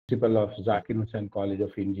principal of Zakir Hussain College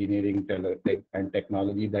of Engineering and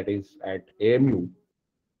Technology, that is at AMU,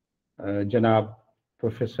 Janab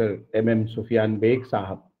Professor Sufyan Beg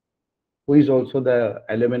Sahab, who is also the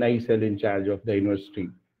alumni cell in charge of the university.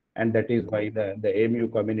 And that is why the AMU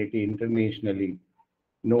community internationally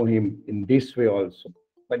know him in this way also.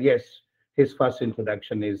 But yes, his first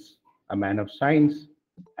introduction is a man of science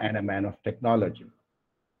and a man of technology.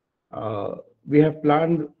 We have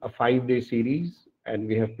planned a 5-day series, and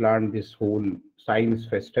we have planned this whole Science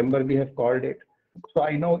Festember, we have called it. So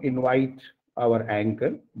I now invite our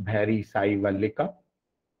anchor, Bhari Sai Vallika,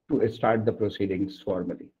 to start the proceedings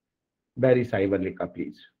formally. Bhari Sai Vallika,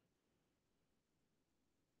 please.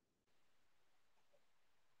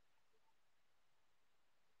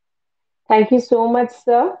 Thank you so much,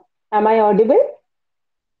 sir. Am I audible?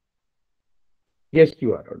 Yes,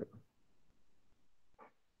 you are audible.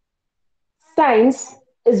 Science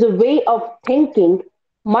is a way of thinking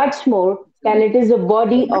much more than it is a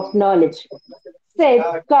body of knowledge, said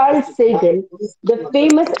Carl Sagan, the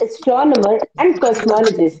famous astronomer and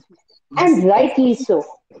cosmologist, and rightly so.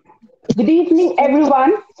 Good evening,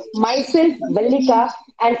 everyone. Myself, Vallika,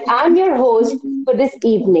 and I'm your host for this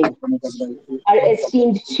evening. Our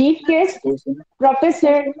esteemed chief guest,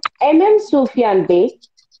 Professor Sufyan Bey,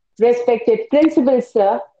 respected Principal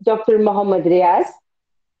Sir Dr. Mohammad Riaz,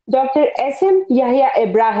 Dr. S.M. Yahya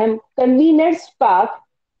Ibrahim, convener SPArC,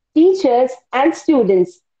 teachers and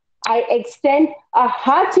students. I extend a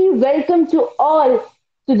hearty welcome to all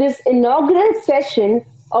to this inaugural session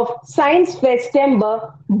of Science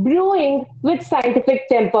Festember Brewing with Scientific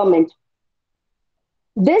Temperament.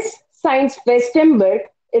 This Science Festember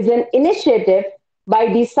is an initiative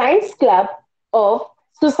by the Science Club of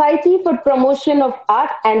Society for Promotion of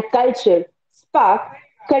Art and Culture, SPArC,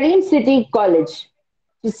 Karim City College,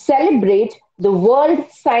 to celebrate the World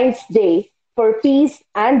Science Day for Peace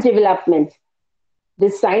and Development.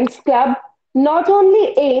 The Science Club not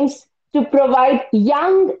only aims to provide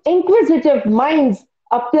young, inquisitive minds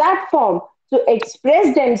a platform to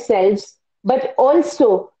express themselves, but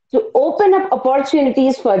also to open up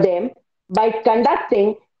opportunities for them by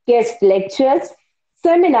conducting guest lectures,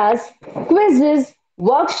 seminars, quizzes,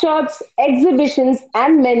 workshops, exhibitions,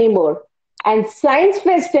 and many more. And Science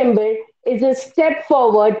Festember is a step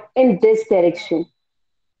forward in this direction.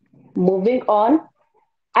 Moving on,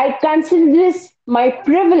 I consider this my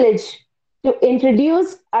privilege to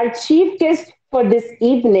introduce our chief guest for this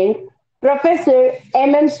evening, Professor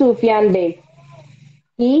Sufyan Bey.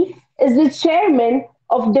 He is the chairman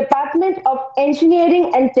of Department of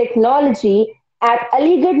Engineering and Technology at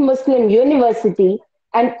Aligarh Muslim University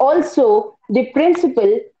and also the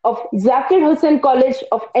principal of Zakir Hussain College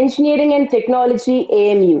of Engineering and Technology,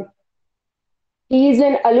 AMU. He is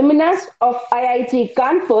an alumnus of IIT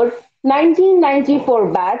Kanpur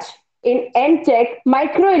 1994 batch in Tech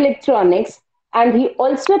Microelectronics, and he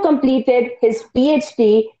also completed his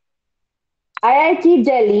PhD IIT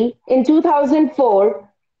Delhi in 2004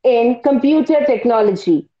 in computer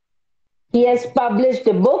technology. He has published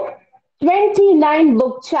a book, 29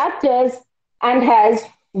 book chapters, and has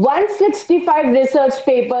 165 research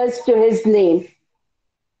papers to his name.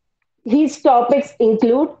 His topics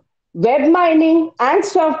include web mining and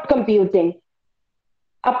soft computing.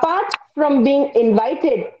 Apart from being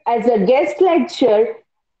invited as a guest lecturer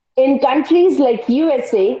in countries like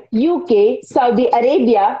USA, UK, Saudi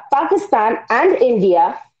Arabia, Pakistan, and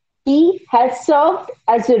India, he has served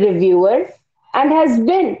as a reviewer and has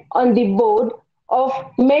been on the board of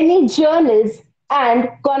many journals and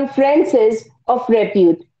conferences of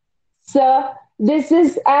repute. Sir, this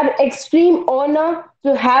is our extreme honor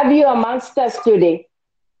to have you amongst us today.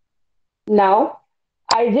 Now,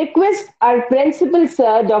 I request our principal,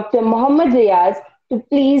 Sir Dr. Mohammad Riaz, to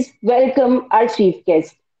please welcome our chief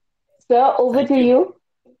guest. Sir, over to you.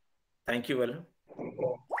 Thank you, Vala.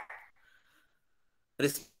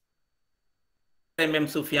 I'm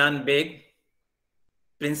Sufyan Beg,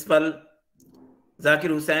 Principal, Zakir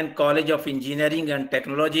Hussain College of Engineering and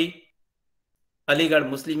Technology, Aligarh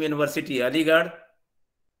Muslim University, Aligarh.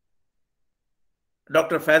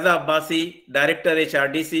 Dr. Faiza Abbasi, Director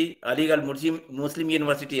HRDC, Aligarh Muslim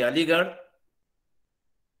University, Aligarh.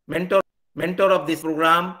 Mentor of this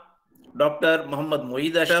program, Dr. Muhammad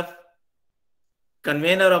Moeed Ashraf,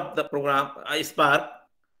 convener of the program, SPArC,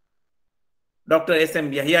 Dr.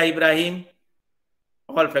 S.M. Yahya Ibrahim,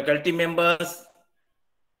 all faculty members,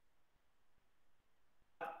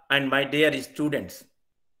 and my dear students.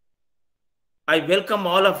 I welcome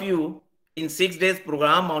all of you in 6 days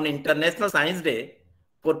program on International Science Day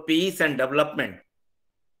for Peace and Development.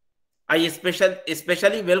 I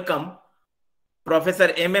especially welcome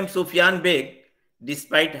Professor Sufyan Beg,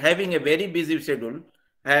 despite having a very busy schedule,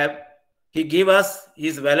 he gave us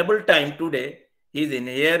his valuable time today. He is in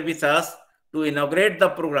here with us to inaugurate the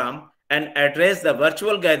program and address the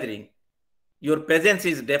virtual gathering. Your presence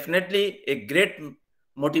is definitely a great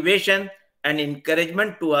motivation and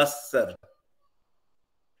encouragement to us, sir.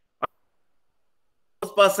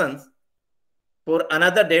 Those persons for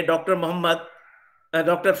another day, Dr. Faiza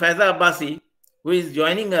Abbasi, who is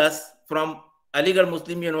joining us from Aligarh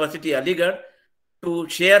Muslim University, Aligarh, to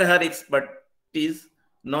share her expertise,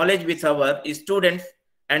 knowledge with our students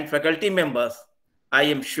and faculty members. I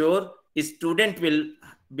am sure students will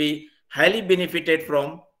be highly benefited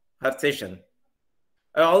from her session.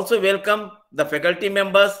 I also welcome the faculty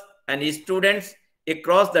members and students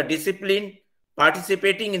across the discipline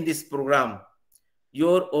participating in this program.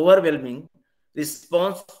 Your overwhelming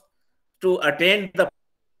response to attend the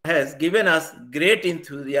has given us great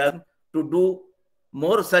enthusiasm to do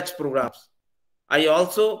more such programs. I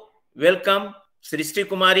also welcome Srishti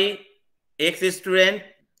Kumari, ex-student,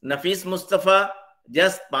 Nafis Mustafa,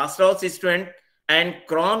 just passed out student, and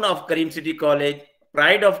crown of Karim City College,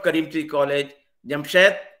 pride of Karim City College,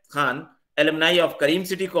 Jamshed Khan, alumni of Karim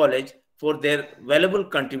City College, for their valuable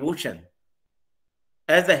contribution.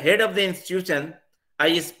 As the head of the institution, I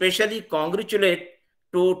especially congratulate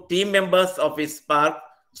to team members of SPArC,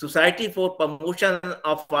 Society for Promotion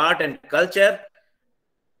of Art and Culture,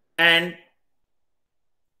 and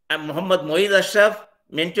Muhammad Moeed Ashraf,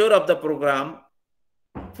 mentor of the program,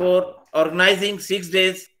 for organizing 6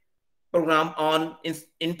 days program on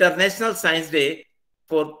International Science Day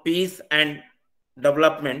for Peace and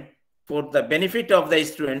Development for the benefit of the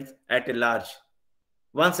students at large.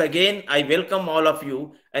 Once again, I welcome all of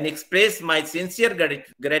you and express my sincere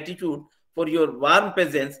gratitude for your warm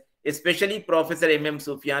presence, especially Professor M.M.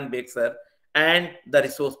 Sufyan Beg sir and the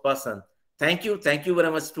resource person. Thank you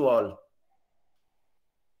very much to all.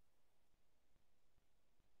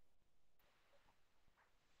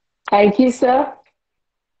 Thank you, sir.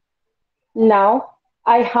 Now,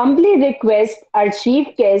 I humbly request our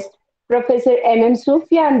chief guest, Professor M.M.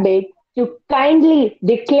 Sufyan Beg, to kindly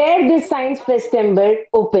declare the Science Festember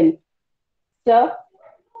open. Sir?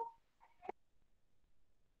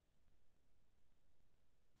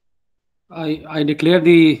 I declare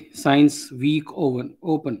the Science Week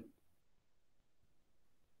open.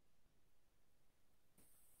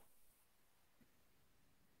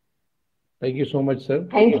 Thank you so much, sir.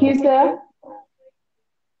 Thank you, sir.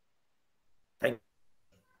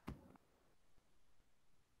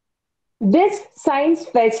 This Science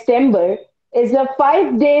Festember is a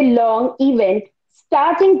 5-day-long event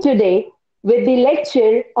starting today with the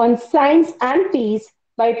lecture on Science and Peace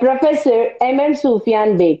by Professor M.M.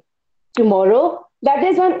 Sufyan Beg. Tomorrow, that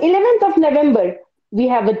is on 11th of November, we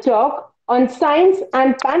have a talk on Science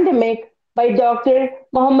and Pandemic by Dr.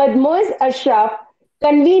 Muhammad Moeed Ashraf,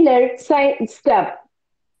 convener Science Club.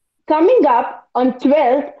 Coming up on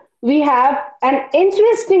 12th, we have an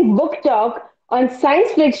interesting book talk on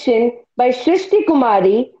science fiction by Srishti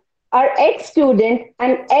Kumari, our ex-student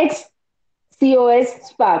and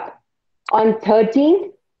ex-COS SPArC. On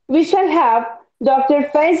 13th, we shall have Dr.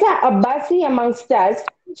 Faiza Abbasi amongst us,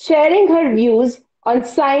 sharing her views on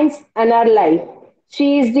science and our life.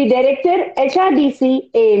 She is the director, HRDC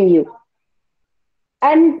AMU.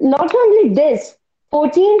 And not only this,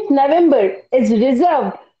 14th November is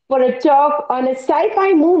reserved for a talk on a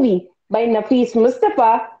sci-fi movie by Nafis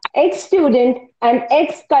Mustafa, ex-student and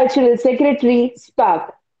ex-cultural secretary,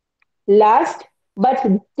 SPArC. Last, but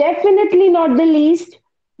definitely not the least,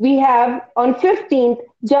 we have on 15th,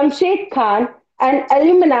 Jamshed Khan, an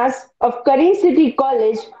alumnus of Karim City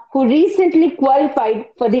College who recently qualified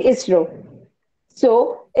for the ISRO.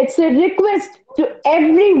 So it's a request to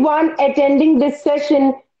everyone attending this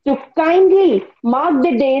session to kindly mark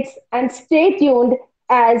the dates and stay tuned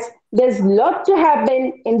as there's a lot to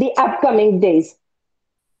happen in the upcoming days.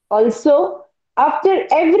 Also, after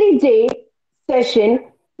every day session,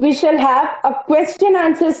 we shall have a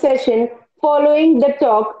question-answer session following the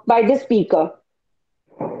talk by the speaker.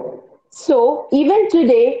 So, even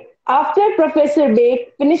today, after Professor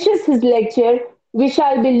Beg finishes his lecture, we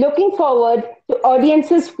shall be looking forward to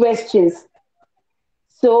audience's questions.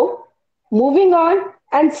 So, moving on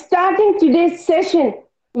and starting today's session,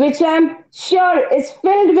 which I'm sure is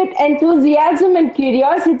filled with enthusiasm and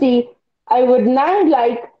curiosity, I would now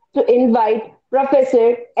like to invite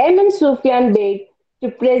Professor M.M. Sufyan Beg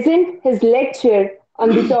to present his lecture on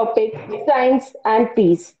the topic Science and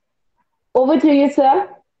Peace. Over to you, sir.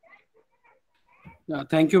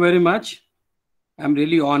 Thank you very much. I'm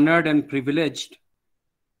really honored and privileged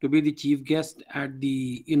to be the chief guest at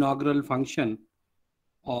the inaugural function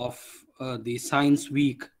of the Science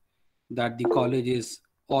Week that the college is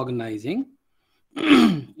organizing.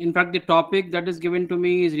 In fact, the topic that is given to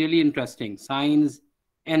me is really interesting: science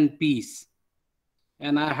and peace.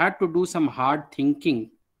 And I had to do some hard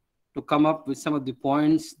thinking to come up with some of the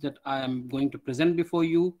points that I am going to present before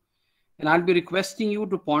you. And I'll be requesting you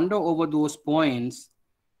to ponder over those points,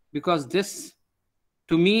 because this,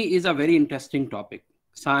 to me, is a very interesting topic: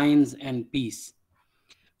 science and peace.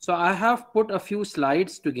 So I have put a few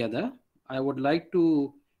slides together. I would like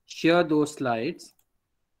to share those slides.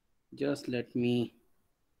 Just let me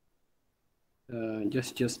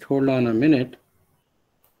just hold on a minute.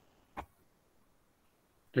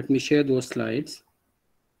 Let me share those slides.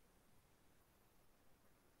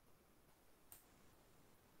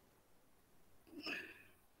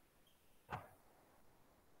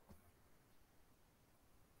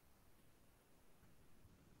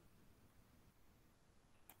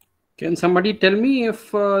 Can somebody tell me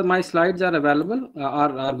if my slides are available,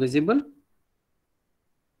 are visible?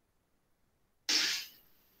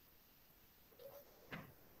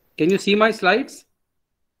 Can you see my slides?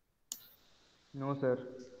 No, sir.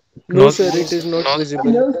 No, sir, it is not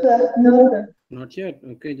visible. No, sir. No, sir. Not yet.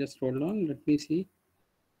 Okay, just hold on. Let me see.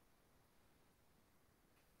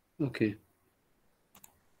 Okay.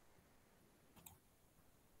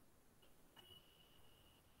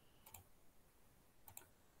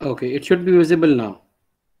 Okay, it should be visible now.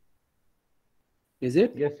 Is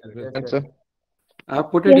it? Yes, sir. Yes, Yes, sir. sir. I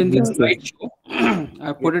put it in the Yes, sir. slideshow.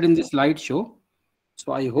 I put it in the slideshow.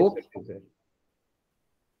 So I hope Yes, sir.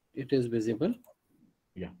 it is visible.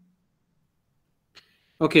 Yeah.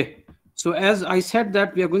 Okay. So as I said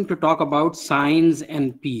that we are going to talk about science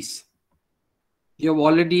and peace. You have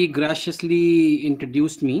already graciously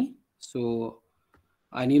introduced me, so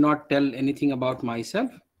I need not tell anything about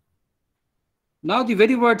myself. Now, the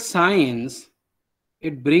very word science,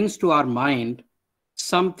 it brings to our mind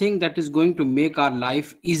something that is going to make our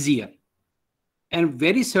life easier. And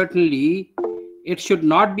very certainly, it should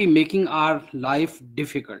not be making our life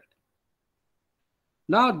difficult.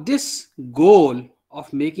 Now, this goal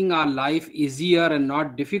of making our life easier and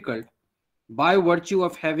not difficult, by virtue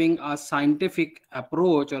of having a scientific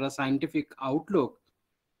approach or a scientific outlook,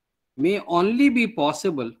 may only be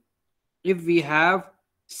possible if we have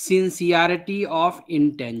sincerity of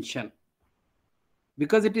intention.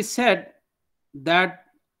 Because it is said that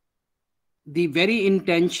the very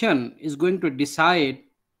intention is going to decide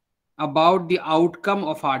about the outcome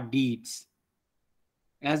of our deeds.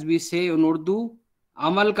 As we say in Urdu,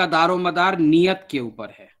 amal ka daro madar niyat ke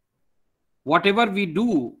upar hai. Whatever we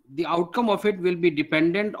do, the outcome of it will be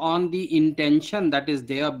dependent on the intention that is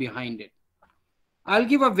there behind it. I'll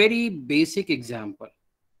give a very basic example.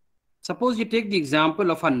 Suppose you take the example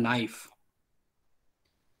of a knife.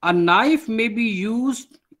 A knife may be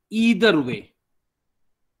used either way.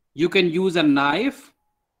 You can use a knife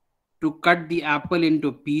to cut the apple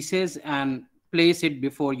into pieces and place it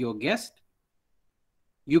before your guest.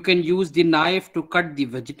 You can use the knife to cut the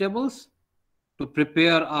vegetables, to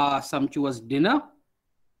prepare a sumptuous dinner.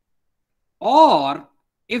 Or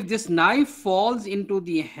if this knife falls into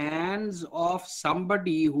the hands of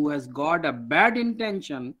somebody who has got a bad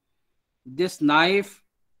intention, this knife,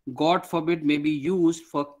 God forbid, may be used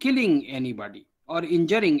for killing anybody or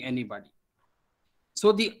injuring anybody.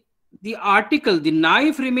 So the article, the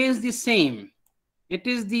knife remains the same. It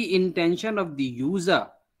is the intention of the user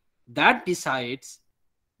that decides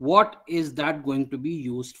what is that going to be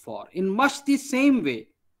used for. In much the same way,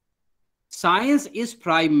 science is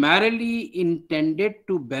primarily intended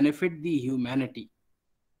to benefit the humanity.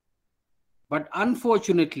 But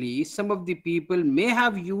unfortunately, some of the people may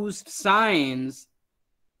have used science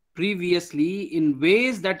previously in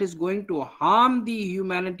ways that is going to harm the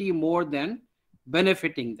humanity more than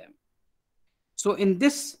benefiting them. So in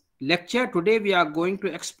this lecture today, we are going to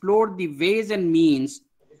explore the ways and means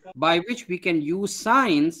by which we can use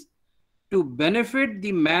science to benefit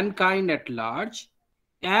the mankind at large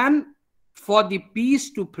and for the peace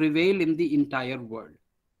to prevail in the entire world.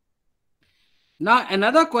 Now,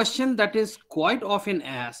 another question that is quite often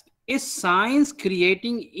asked: is science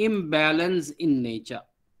creating imbalance in nature?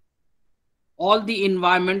 All the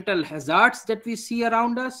environmental hazards that we see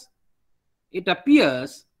around us, it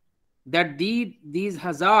appears that these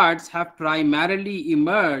hazards have primarily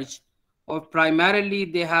emerged, or primarily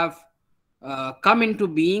they have come into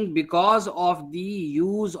being because of the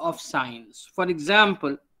use of science. For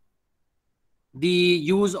example, the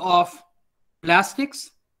use of plastics,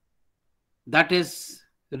 that is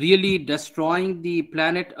really destroying the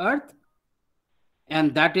planet Earth,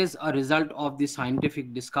 and that is a result of the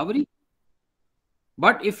scientific discovery.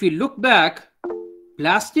 But if we look back,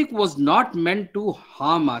 plastic was not meant to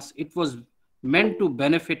harm us. It was meant to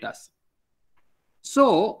benefit us.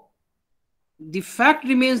 So the fact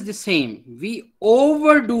remains the same. We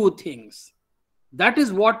overdo things. That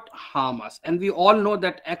is what harm us. And we all know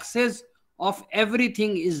that excess of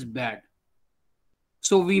everything is bad.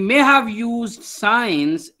 So we may have used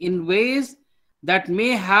science in ways that may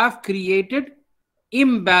have created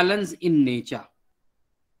imbalance in nature.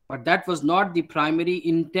 But that was not the primary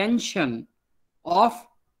intention of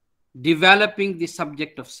developing the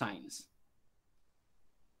subject of science.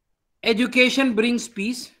 Education brings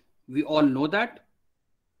peace. We all know that.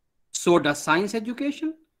 So does science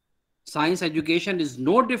education. Science education is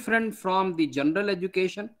no different from the general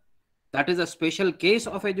education. That is a special case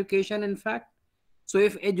of education, in fact. So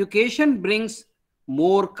if education brings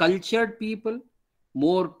more cultured people,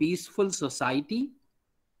 more peaceful society,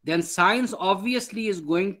 then science obviously is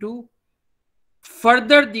going to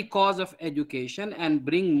further the cause of education and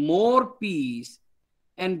bring more peace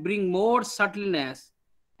and bring more subtleness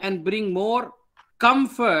and bring more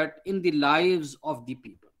comfort in the lives of the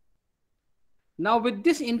people. Now, with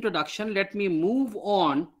this introduction, let me move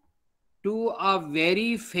on to a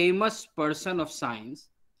very famous person of science.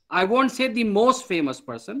 I won't say the most famous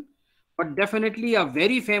person, but definitely a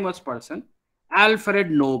very famous person, Alfred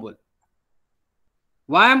Nobel.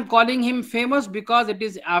 Why I'm calling him famous? Because it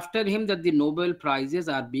is after him that the Nobel Prizes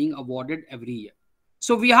are being awarded every year.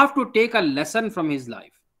 So we have to take a lesson from his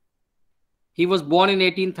life. He was born in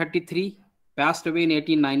 1833, passed away in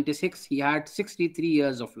 1896. He had 63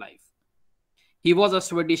 years of life. He was a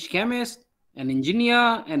Swedish chemist, an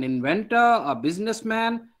engineer, an inventor, a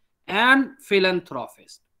businessman, and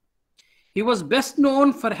philanthropist. He was best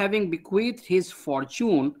known for having bequeathed his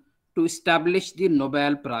fortune to establish the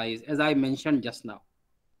Nobel Prize, as I mentioned just now.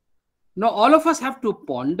 Now, all of us have to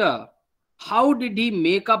ponder, how did he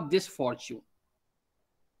make up this fortune?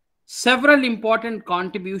 Several important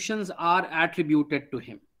contributions are attributed to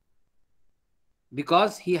him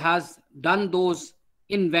because he has done those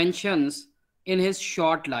inventions in his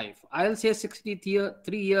short life. I'll say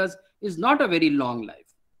 63 years is not a very long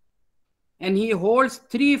life. And he holds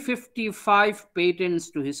 355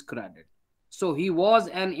 patents to his credit. So he was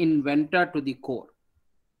an inventor to the core.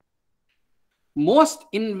 Most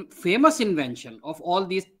famous invention of all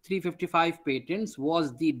these 355 patents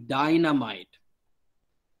was the dynamite.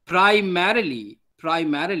 Primarily,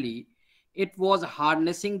 it was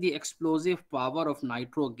harnessing the explosive power of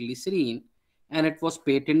nitroglycerine, and it was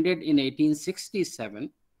patented in 1867.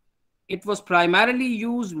 It was primarily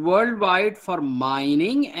used worldwide for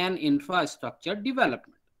mining and infrastructure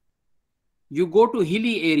development. You go to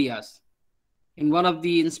hilly areas. In one of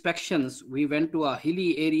the inspections, we went to a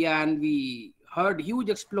hilly area and we heard huge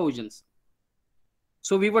explosions.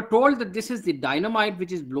 So we were told that this is the dynamite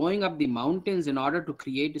which is blowing up the mountains in order to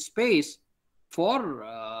create space for,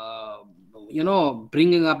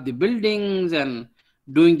 bringing up the buildings and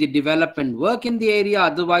doing the development work in the area.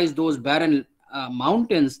 Otherwise, those barren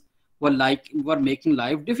mountains were making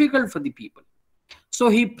life difficult for the people. So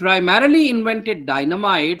he primarily invented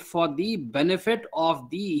dynamite for the benefit of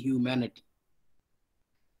the humanity.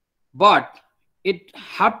 But it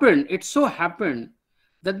so happened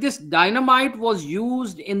that this dynamite was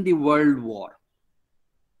used in the World War.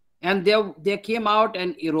 And there came out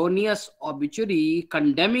an erroneous obituary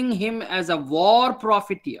condemning him as a war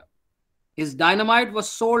profiteer. His dynamite was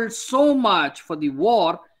sold so much for the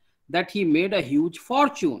war that he made a huge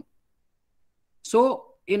fortune. So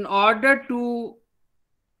in order to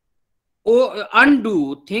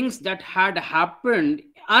undo things that had happened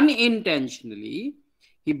unintentionally,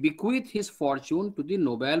 he bequeathed his fortune to the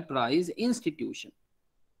Nobel Prize institution.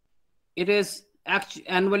 It is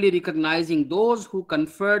annually recognizing those who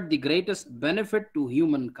conferred the greatest benefit to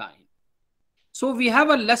humankind. So we have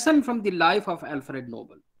a lesson from the life of Alfred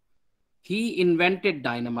Nobel. He invented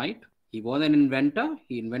dynamite. He was an inventor.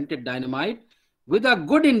 He invented dynamite with a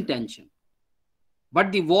good intention.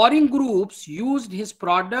 But the warring groups used his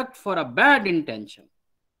product for a bad intention.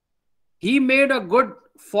 He made a good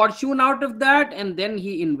fortune out of that, and then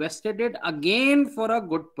he invested it again for a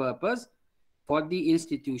good purpose, for the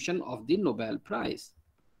institution of the Nobel Prize.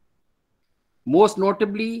 Most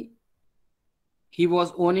notably, he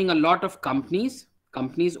was owning a lot of companies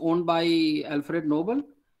owned by Alfred Nobel.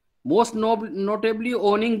 Most notably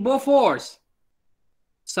owning Bofors.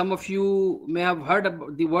 Some of you may have heard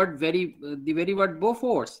about the very word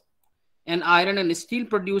Bofors, an iron and steel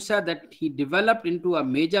producer that he developed into a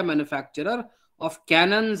major manufacturer of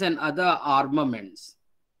cannons and other armaments.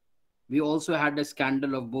 We also had a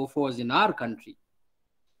scandal of Bofors in our country.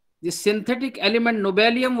 The synthetic element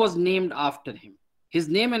nobelium was named after him. His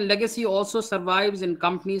name and legacy also survives in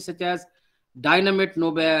companies such as Dynamite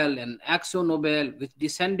Nobel and Axo Nobel, which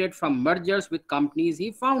descended from mergers with companies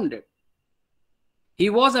he founded. He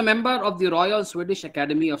was a member of the Royal Swedish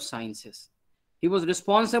Academy of Sciences. He was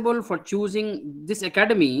responsible for choosing, this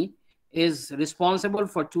academy is responsible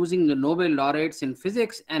for choosing the Nobel laureates in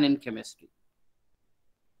physics and in chemistry.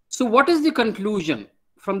 So what is the conclusion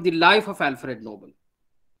from the life of Alfred Nobel?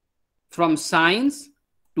 From science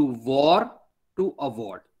to war to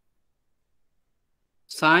award.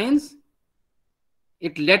 Science,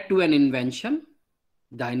 it led to an invention,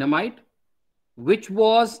 dynamite, which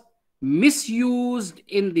was misused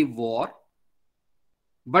in the war,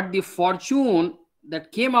 but the fortune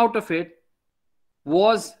that came out of it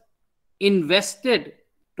was invested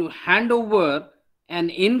to hand over and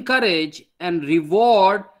encourage and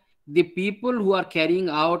reward the people who are carrying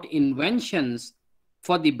out inventions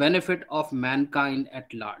for the benefit of mankind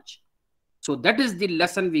at large. So that is the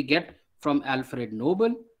lesson we get from Alfred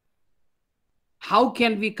Nobel. How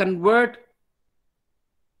can we convert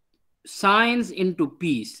science into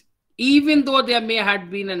peace, even though there may have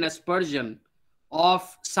been an aspersion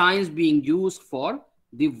of science being used for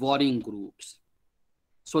the warring groups?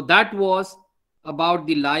 So that was about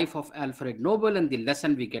the life of Alfred Nobel and the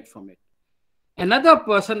lesson we get from it. Another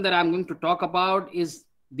person that I'm going to talk about is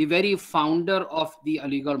the very founder of the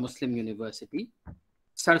Aligarh Muslim University,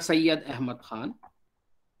 Sir Syed Ahmad Khan.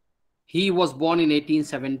 He was born in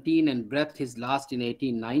 1817 and breathed his last in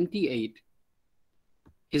 1898.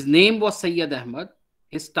 His name was Syed Ahmad.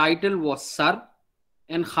 His title was Sir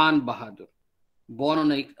and Khan Bahadur. Born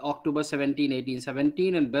on October 17,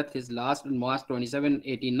 1817 and breathed his last on March 27,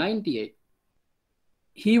 1898.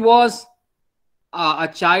 He was a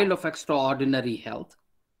child of extraordinary health.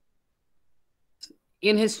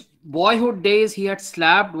 In his boyhood days, he had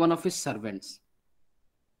slapped one of his servants.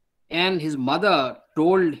 And his mother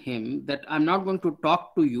told him that I'm not going to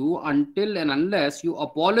talk to you until and unless you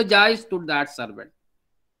apologize to that servant.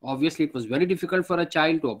 Obviously, it was very difficult for a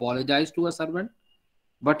child to apologize to a servant,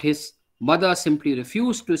 but his mother simply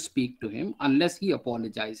refused to speak to him unless he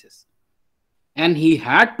apologizes. And he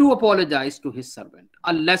had to apologize to his servant.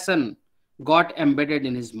 A lesson got embedded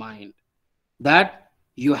in his mind that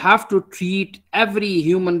you have to treat every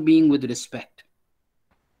human being with respect.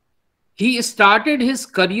 He started his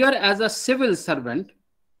career as a civil servant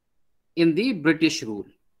in the British rule.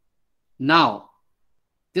 Now,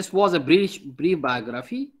 this was a brief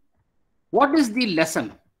biography. What is the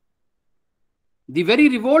lesson? The very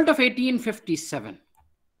revolt of 1857,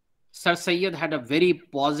 Sir Syed had a very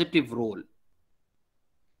positive role.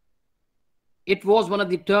 It was one of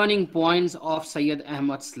the turning points of Syed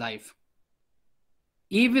Ahmad's life.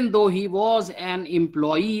 Even though he was an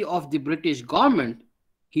employee of the British government,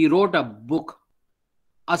 he wrote a book,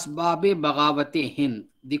 SPArC, Hind,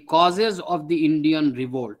 The Causes of the Indian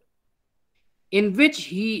Revolt, in which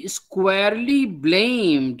he squarely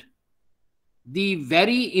blamed the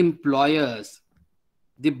very employers,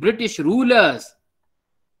 the British rulers.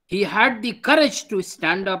 He had the courage to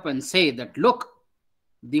stand up and say that, look,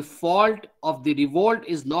 the fault of the revolt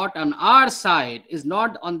is not on our side, is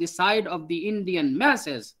not on the side of the Indian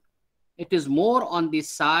masses. It is more on the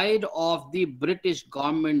side of the British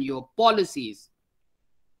government, your policies.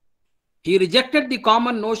 He rejected the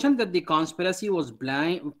common notion that the conspiracy was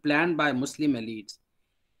planned by Muslim elites.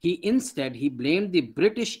 Instead, he blamed the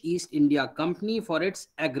British East India Company for its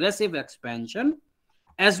aggressive expansion,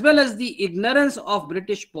 as well as the ignorance of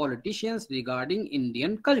British politicians regarding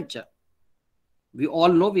Indian culture. We all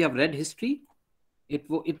know, we have read history. It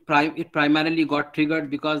primarily got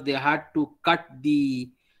triggered because they had to cut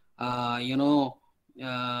the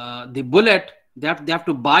bullet. They have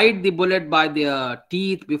to bite the bullet by their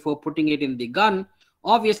teeth before putting it in the gun.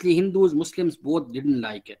 Obviously, Hindus, Muslims both didn't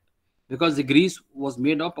like it because the grease was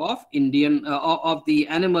made up of the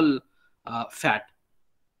animal fat.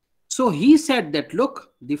 So he said that,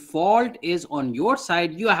 look, the fault is on your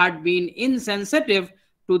side. You had been insensitive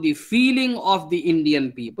to the feeling of the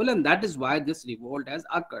Indian people, and that is why this revolt has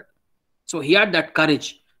occurred. So he had that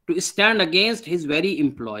courage to stand against his very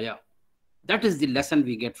employer. That is the lesson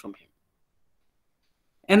we get from him.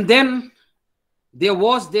 And then there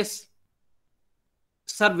was this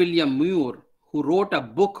Sir William Muir, who wrote a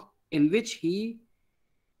book in which he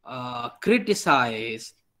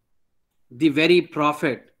criticized the very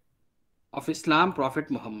prophet of Islam, Prophet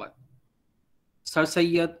Muhammad. Sir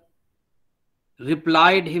Syed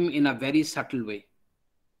replied him in a very subtle way.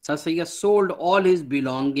 Sir Syed sold all his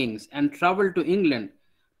belongings and traveled to England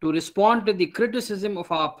to respond to the criticism of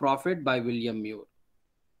our prophet by William Muir.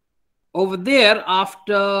 Over there,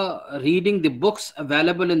 after reading the books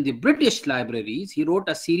available in the British libraries, he wrote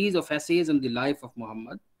a series of essays on the life of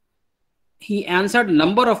Muhammad. He answered a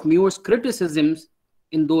number of Muir's criticisms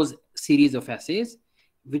in those series of essays,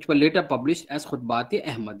 which were later published as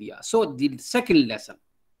Khutbat-e-Ahmadiyya. So the second lesson,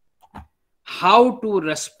 how to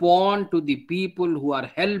respond to the people who are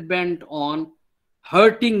hell-bent on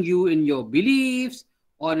hurting you in your beliefs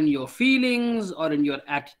or in your feelings or in your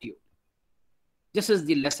attitude. This is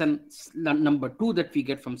the lesson number 2 that we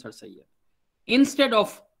get from Sir Sayyid. Instead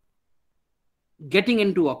of getting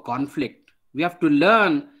into a conflict, we have to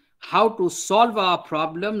learn how to solve our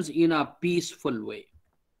problems in a peaceful way.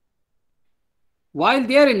 While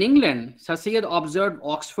there in England, Sir Sayyid observed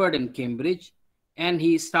Oxford and Cambridge, and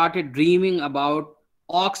he started dreaming about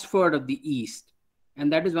Oxford of the East.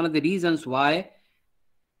 And that is one of the reasons why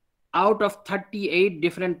out of 38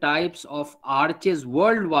 different types of arches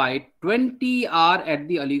worldwide, 20 are at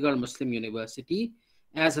the Aligarh Muslim University,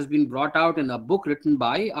 as has been brought out in a book written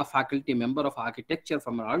by a faculty member of architecture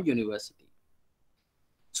from our university.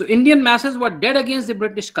 So Indian masses were dead against the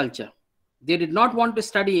British culture. They did not want to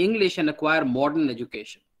study English and acquire modern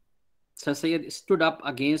education. Sir Sayyid stood up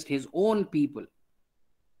against his own people.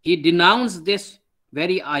 He denounced this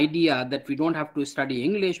very idea that we don't have to study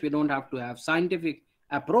English, we don't have to have scientific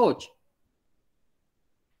approach.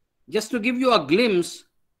 Just to give you a glimpse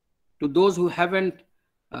to those who haven't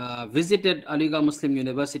visited Aligarh Muslim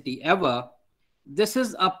University ever, this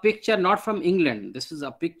is a picture not from England. This is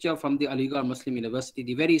a picture from the Aligarh Muslim University,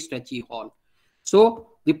 the very stretchy hall. So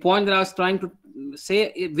the point that I was trying to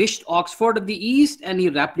say, he wished Oxford of the East and he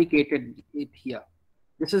replicated it here.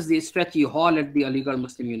 This is the stretchy hall at the Aligarh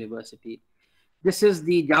Muslim University. This is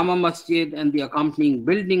the Jama Masjid and the accompanying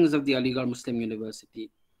buildings of the Aligarh Muslim University.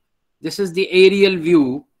 This is the aerial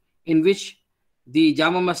view in which the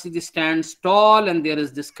Jama Masjid stands tall and there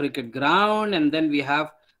is this cricket ground, and then we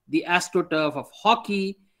have the astroturf of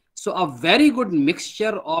hockey. So a very good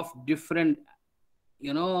mixture of different,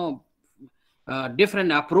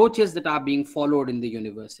 different approaches that are being followed in the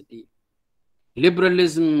university.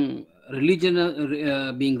 Liberalism,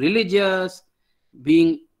 religion, being religious,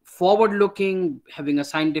 being forward-looking, having a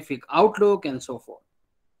scientific outlook, and so forth.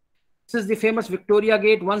 This is the famous Victoria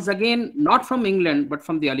Gate, once again, not from England, but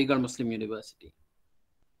from the Aligarh Muslim University.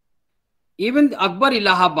 Even Akbar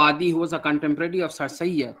Allahabadi, who was a contemporary of Sir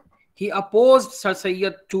Sayyid, he opposed Sir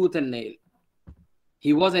Sayyid tooth and nail.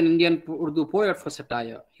 He was an Indian Urdu poet for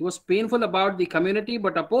satire. He was painful about the community,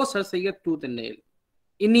 but opposed Sir Sayyid tooth and nail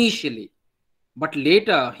initially. But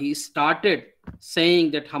later he started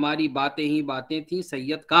saying that hamari baatein hi baatein thi,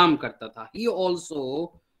 Sayyid kaam karta tha. He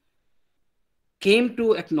also came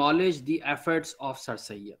to acknowledge the efforts of Sir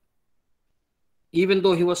Sayyid. Even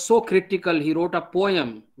though he was so critical, he wrote a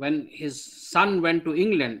poem when his son went to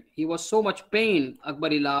England. He was so much pain, Akbar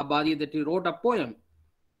Allahabadi, that he wrote a poem.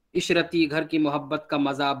 इशरती घर की मोहब्बत का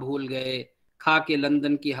मजा भूल गए, खा के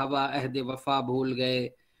London की हवा अहद वफा भूल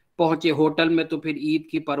गए, पहुंचे होटल में तो फिर ईद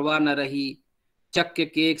की परवाह न रही, चक के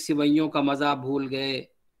केक सिवैयों का मजा भूल गए,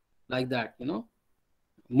 like that,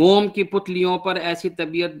 मोम की पुतलियों पर ऐसी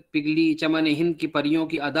तबीयत पिघली, चमन हिंद की परियों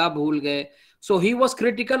की अदा भूल गए. So he was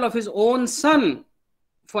critical of his own son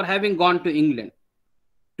for having gone to England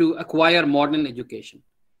to acquire modern education.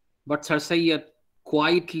 But Sir Sayyid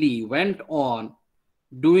quietly went on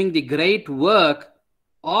doing the great work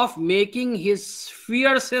of making his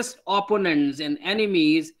fiercest opponents and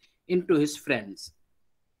enemies into his friends.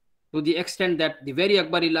 To the extent that the very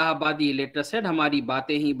Akbar Allahabadi later said, "Hamari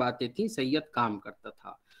baatein hi baatein thi, Sayyid kaam karta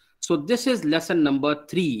tha." So this is lesson number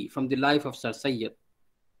 3 from the life of Sir Sayyid.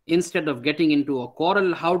 Instead of getting into a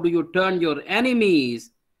quarrel, how do you turn your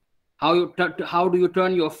enemies? How do you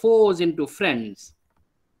turn your foes into friends?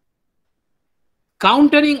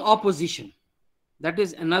 Countering opposition. That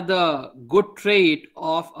is another good trait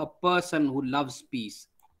of a person who loves peace.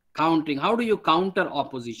 Countering. How do you counter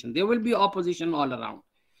opposition? There will be opposition all around.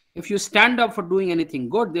 If you stand up for doing anything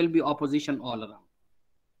good, there will be opposition all around.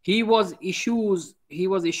 He was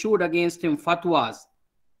issued against him fatwas,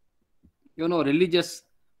 religious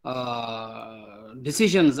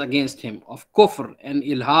decisions against him of kufr and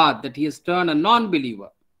ilhad, that he has turned a non-believer.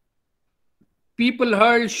 People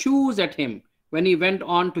hurled shoes at him when he went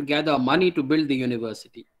on to gather money to build the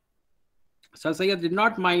university. Sir Sayyid did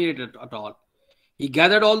not mind it at all. He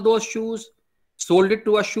gathered all those shoes, sold it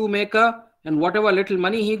to a shoemaker, and whatever little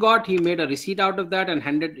money he got, he made a receipt out of that and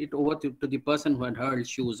handed it over to the person who had hurled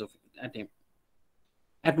shoes at him.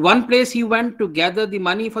 At one place he went to gather the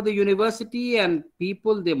money for the university, and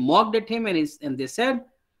people, they mocked at him, and they said,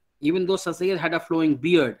 even though Sir Sayyid had a flowing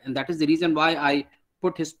beard, and that is the reason why I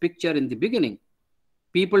put his picture in the beginning.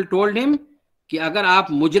 People told him कि अगर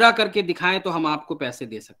आप मुजरा करके दिखाएं तो हम आपको पैसे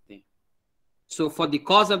दे सकते हैं. So for the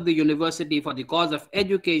cause of the university, for the cause of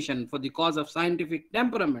education, for the cause of scientific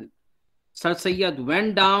temperament, Sir Sayyid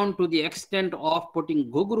went down to the extent of putting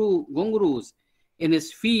gungrus in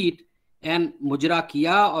his feet and mujra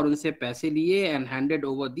kiya और उनसे पैसे लिए and handed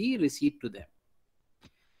over the receipt to them.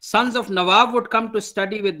 Sons of Nawab would come to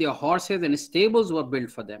study with their horses and stables were built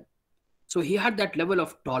for them. So he had that level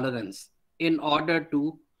of tolerance in order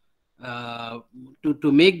to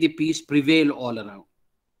make the peace prevail all around.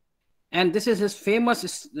 And this is his famous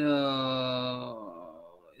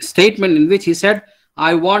statement in which he said,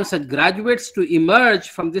 I want such graduates to emerge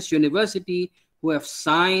from this university who have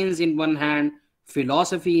science in one hand,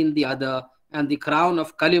 philosophy in the other, and the crown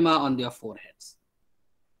of kalima on their foreheads.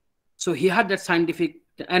 So he had that scientific,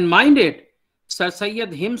 and mind it, Sir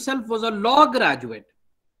Sayyid himself was a law graduate,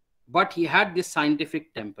 but he had this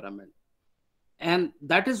scientific temperament. And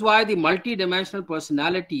that is why the multi-dimensional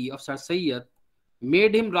personality of Sir Sayyid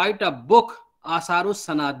made him write a book, Asarus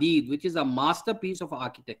Sanadid, which is a masterpiece of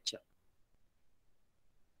architecture.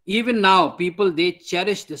 Even now, people, they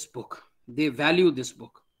cherish this book. They value this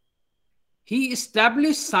book. He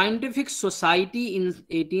established Scientific Society in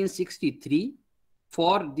 1863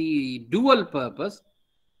 for the dual purpose,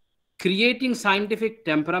 creating scientific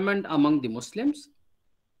temperament among the Muslims,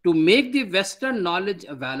 to make the Western knowledge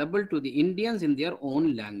available to the Indians in their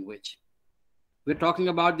own language. We're talking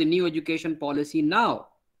about the new education policy now,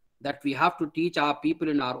 that we have to teach our people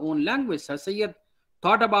in our own language. Sir Sayyid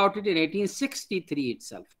thought about it in 1863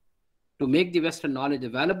 itself, to make the Western knowledge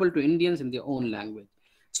available to Indians in their own language.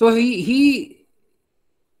 So he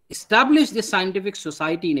established the Scientific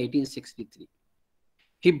Society in 1863.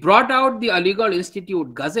 He brought out the Aligarh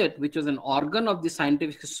Institute Gazette, which was an organ of the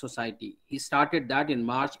Scientific Society. He started that in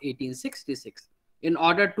March 1866 in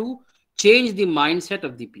order to change the mindset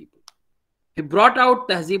of the people. He brought out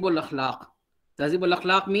Tahzib al-Akhlaq. Tahzib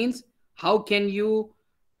al-Akhlaq means how can you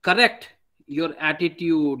correct your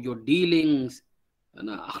attitude, your dealings,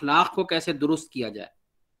 akhlaq ko kaise durust kiya jaye.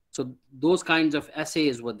 So those kinds of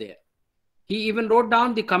essays were there. He even wrote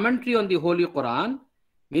down the commentary on the Holy Quran.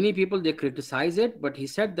 Many people, they criticize it, but he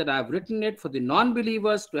said that I've written it for the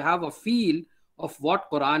non-believers to have a feel of what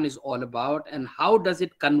Quran is all about and how does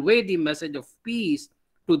it convey the message of peace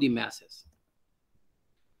to the masses.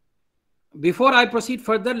 Before I proceed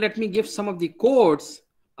further, let me give some of the quotes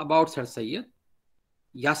about Sir Sayyid.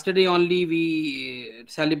 Yesterday only we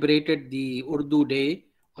celebrated the Urdu Day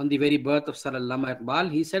on the very birth of Sir Allama Iqbal.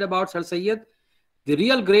 He said about Sir Sayyid, the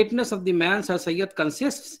real greatness of the man Sir Sayyid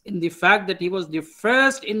consists in the fact that he was the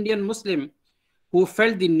first Indian Muslim who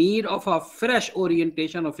felt the need of a fresh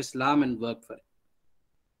orientation of Islam and worked for it.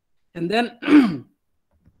 And then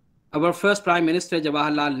our first Prime Minister,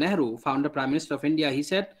 Jawaharlal Nehru, founder Prime Minister of India, he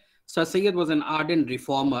said, Sir Sayyid was an ardent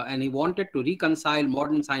reformer and he wanted to reconcile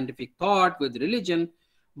modern scientific thought with religion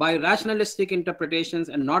by rationalistic interpretations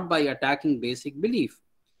and not by attacking basic belief.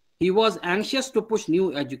 He was anxious to push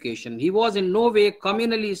new education. He was in no way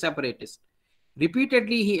communally separatist.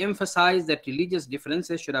 Repeatedly, he emphasized that religious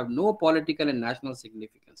differences should have no political and national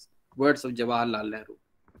significance. Words of Jawaharlal Nehru.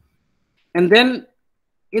 And then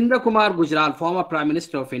Indra Kumar Gujral, former Prime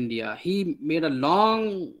Minister of India, he made a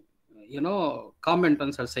long comment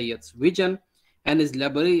on Sir Sayyid's vision, and his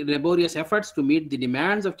laborious efforts to meet the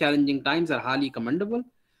demands of challenging times are highly commendable.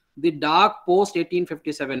 The dark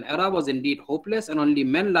post-1857 era was indeed hopeless, and only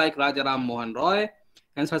men like Rajaram Mohan Roy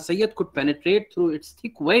and Sir Sayyid could penetrate through its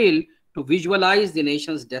thick veil to visualize the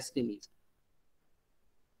nation's destinies.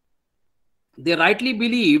 They rightly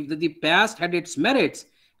believed that the past had its merits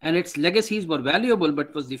and its legacies were valuable, but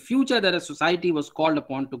it was the future that a society was called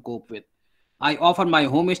upon to cope with. I offer my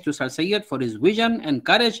homage to Sir Sayyid for his vision and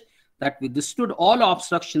courage that withstood all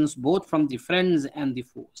obstructions both from the friends and the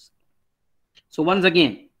foes. So once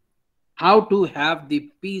again, how to have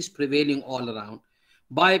the peace prevailing all around?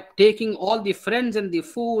 By taking all the friends and the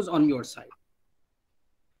foes on your side.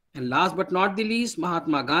 And last but not the least,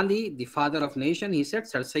 Mahatma Gandhi, the father of nation, he said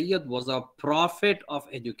Sir Sayyid was a prophet of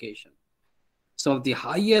education. So the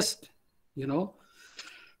highest,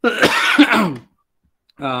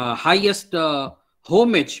 highest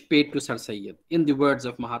homage paid to Sir Sayyid, in the words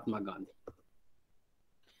of Mahatma Gandhi.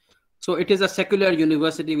 So it is a secular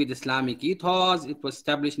university with Islamic ethos. It was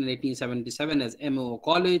established in 1877 as MO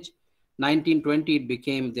College. 1920, it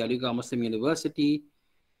became the Aligarh Muslim University.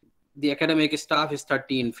 The academic staff is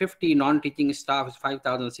 1350. Non-teaching staff is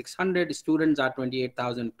 5,600. Students are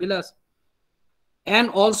 28,000 plus. And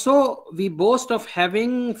also, we boast of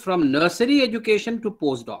having from nursery education to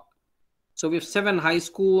postdoc. So we have 7 high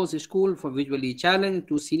schools, a school for visually challenged,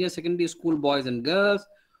 2 senior secondary school boys and girls,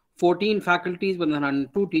 14 faculties with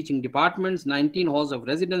 102 teaching departments, 19 halls of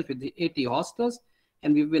residence with 80 hostels,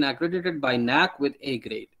 and we've been accredited by NAC with A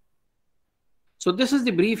grade. So this is the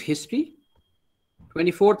brief history.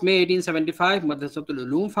 24th May 1875, Madrasatul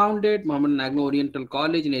Uloom founded, Muhammad Anglo Oriental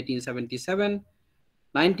College in 1877.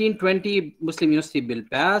 1920, Muslim University Bill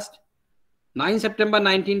passed. 9 September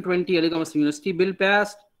 1920, Aligarh Muslim University Bill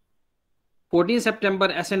passed. 14 September,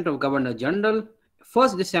 Assent of Governor General.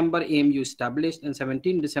 1st December, AMU established, and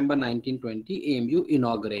 17 December 1920, AMU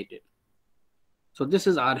inaugurated. So this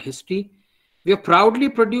is our history. We have proudly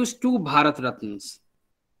produced 2 Bharat Ratnas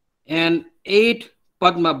and 8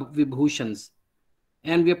 Padma Vibhushans.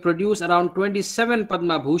 And we have produced around 27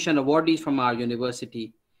 Padma Bhushan awardees from our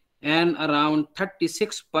university and around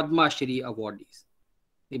 36 Padma Shri awardees.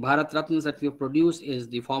 The Bharat Ratnas that we have produced is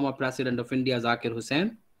the former President of India, Zakir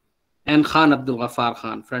Hussain, and Khan Abdul Ghaffar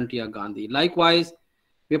Khan, Frontier Gandhi. Likewise,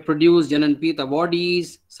 we have produced Jananpit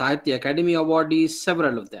awardees, Sahitya Academy awardees,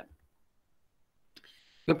 several of them.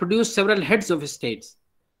 We have produced several heads of states.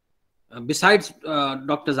 Besides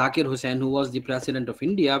Dr. Zakir Hussain, who was the President of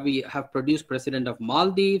India, we have produced President of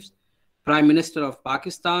Maldives, Prime Minister of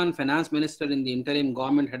Pakistan, Finance Minister in the interim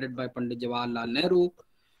government headed by Pandit Jawaharlal Nehru,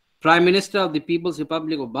 Prime Minister of the People's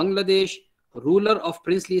Republic of Bangladesh, ruler of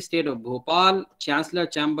Princely State of Bhopal, Chancellor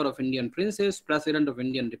Chamber of Indian Princes, President of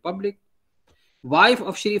Indian Republic, wife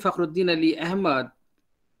of Shri Fakhruddin Ali Ahmad,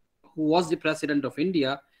 who was the President of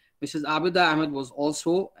India. Mrs. Abida Ahmed was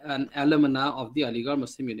also an alumna of the Aligarh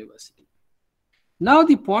Muslim University. Now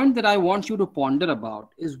the point that I want you to ponder about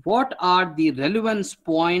is what are the relevance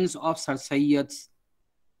points of Sir Sayyid's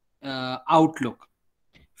outlook.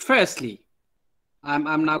 Firstly,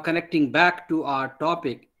 I'm now connecting back to our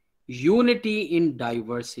topic, unity in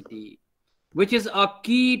diversity, which is a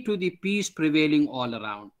key to the peace prevailing all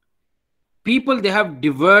around. People, they have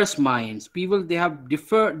diverse minds. People, they have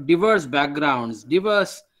diverse backgrounds,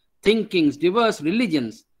 diverse thinkings, diverse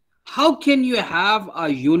religions. How can you have a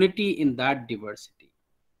unity in that diversity?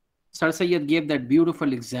 Sir Sayyid gave that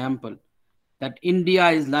beautiful example that India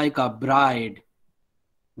is like a bride.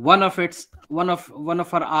 One of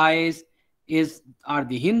her eyes are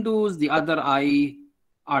the Hindus, the other eye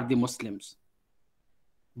are the Muslims.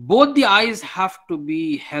 Both the eyes have to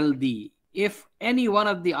be healthy. If any one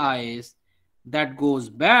of the eyes that goes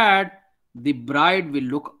bad, the bride will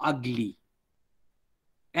look ugly.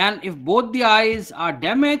 And if both the eyes are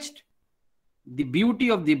damaged, the beauty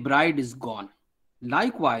of the bride is gone.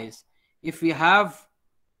 Likewise, if we have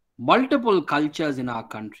multiple cultures in our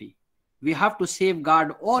country, we have to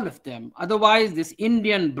safeguard all of them. Otherwise, this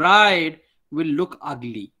Indian bride will look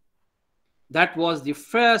ugly. That was the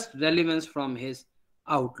first relevance from his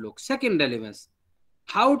outlook. Second relevance,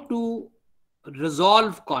 how to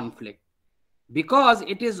resolve conflict. Because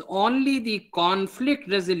it is only the conflict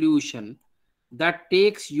resolution that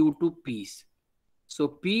takes you to peace. So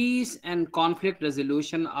peace and conflict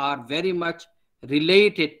resolution are very much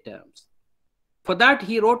related terms. For that,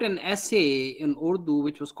 he wrote an essay in Urdu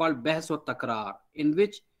which was called Bahs o Takrar, in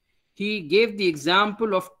which he gave the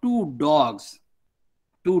example of 2 dogs.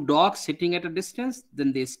 2 dogs sitting at a distance,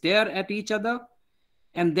 then they stare at each other,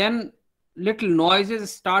 and then little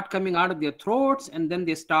noises start coming out of their throats, and then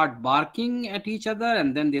they start barking at each other,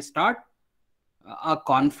 and then they start a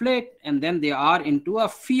conflict, and then they are into a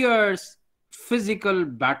fierce physical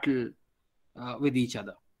battle with each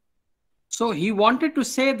other. So he wanted to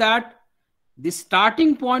say that the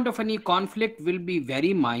starting point of any conflict will be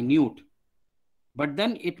very minute, but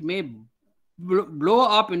then it may blow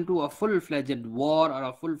up into a full-fledged war or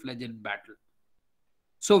a full-fledged battle.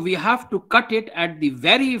 So we have to cut it at the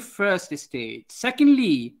very first stage.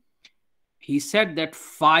 Secondly, he said that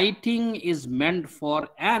fighting is meant for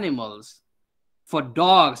animals, for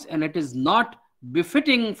dogs, and it is not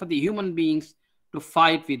befitting for the human beings to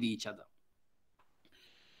fight with each other.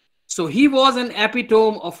 So he was an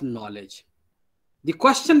epitome of knowledge. The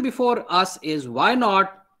question before us is why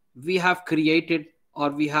not we have created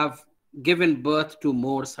or we have given birth to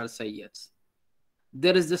more Sir Sayyids.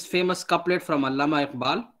 There is this famous couplet from Allama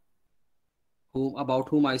Iqbal, about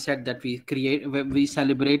whom I said that we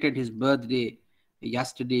celebrated his birthday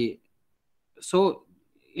yesterday. So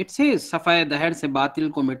it says, Safai dahar se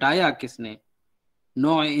batil ko mitaya kisne,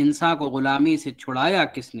 no insa ko gulami se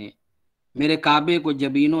chudaya kisne, mere Kaabe ko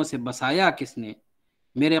jabino se basaya kisne,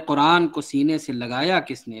 मेरे कुरान को सीने से लगाया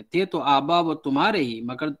किसने, थे तो आबा वो तुम्हारे ही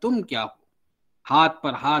मगर तुम क्या हो, हाथ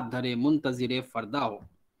पर हाथ धरे मुंतजिरे फरदा हो.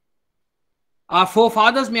 Our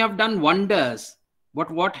forefathers may have done wonders,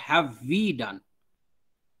 but what have we done?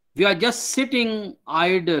 We are just sitting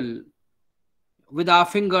idle, with our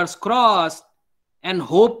fingers crossed and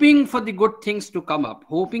hoping for the good things to come up,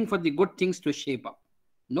 hoping for the good things to shape up.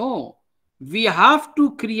 No, we have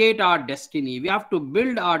to create our destiny. We have to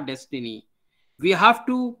build our destiny. We have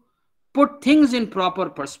to put things in proper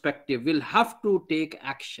perspective. We'll have to take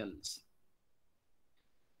actions.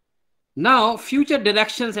 Now, future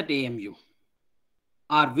directions at AMU.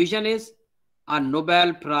 Our vision is a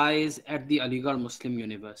Nobel Prize at the Aligarh Muslim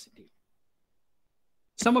University.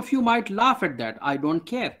 Some of you might laugh at that. I don't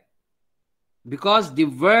care. Because the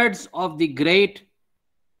words of the great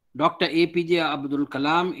Dr. APJ Abdul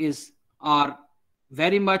Kalam are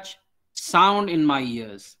very much sound in my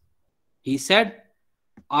ears. He said,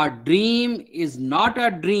 "Our dream is not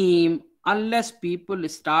a dream unless people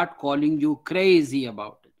start calling you crazy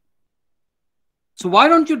about it." So why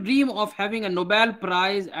don't you dream of having a Nobel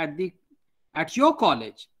Prize at your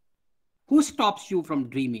college? Who stops you from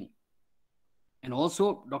dreaming? And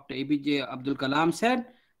also, Dr. APJ Abdul Kalam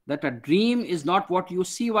said that a dream is not what you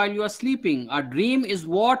see while you are sleeping. A dream is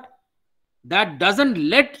what that doesn't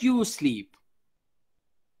let you sleep.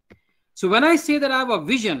 So when I say that I have a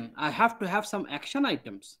vision, I have to have some action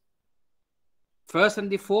items. First and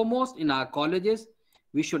the foremost, in our colleges,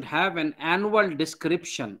 we should have an annual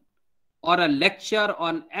description or a lecture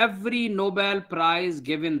on every Nobel Prize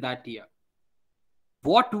given that year.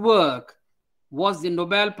 What work was the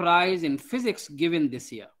Nobel Prize in physics given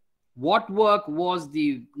this year? What work was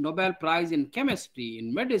the Nobel Prize in chemistry,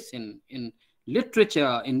 in medicine, in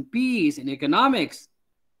literature, in peace, in economics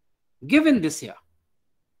given this year?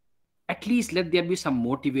 At least let there be some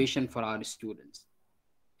motivation for our students.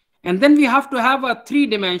 And then we have to have a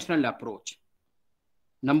three-dimensional approach.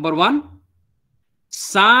 Number one,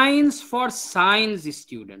 science for science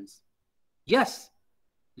students. Yes,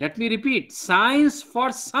 let me repeat, science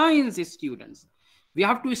for science students. We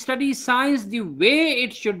have to study science the way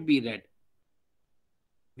it should be read.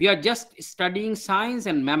 We are just studying science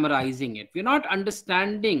and memorizing it. We're not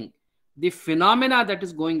understanding the phenomena that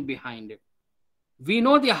is going behind it. We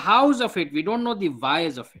know the hows of it. We don't know the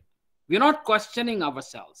whys of it. We're not questioning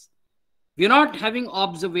ourselves. We're not having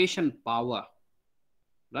observation power,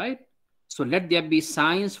 right? So let there be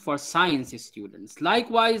science for science students.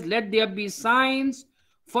 Likewise, let there be science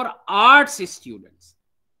for arts students.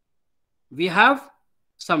 We have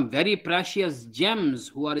some very precious gems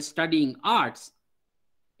who are studying arts.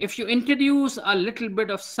 If you introduce a little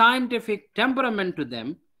bit of scientific temperament to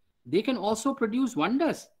them, they can also produce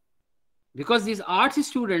wonders. Because these arts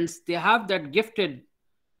students, they have that gifted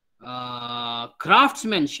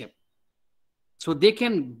craftsmanship. So they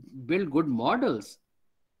can build good models.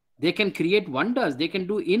 They can create wonders. They can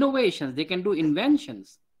do innovations. They can do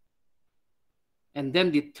inventions. And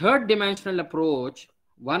then the third dimensional approach,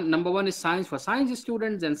 number one is science for science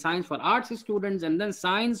students, and science for arts students, and then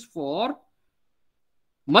science for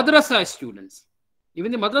madrasa students.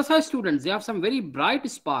 Even the madrasa students, they have some very bright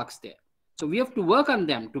sparks there. So we have to work on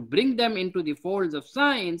them to bring them into the folds of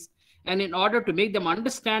science, and in order to make them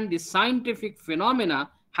understand the scientific phenomena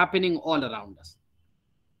happening all around us.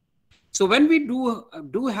 So when we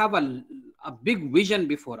do have a big vision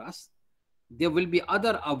before us, there will be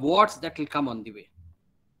other awards that will come on the way.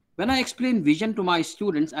 When I explain vision to my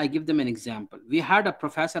students, I give them an example. We had a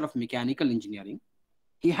professor of mechanical engineering.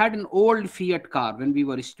 He had an old Fiat car when we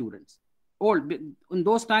were students. Old. In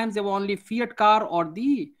those times, there were only Fiat car or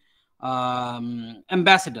the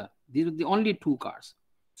Ambassador. These were the only two cars.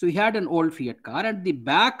 So he had an old Fiat car. At the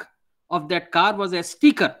back of that car was a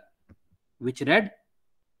sticker which read,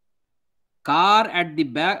 car at the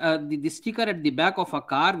back, the sticker at the back of a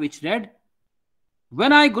car which read,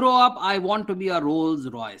 "When I grow up, I want to be a Rolls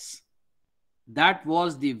Royce." That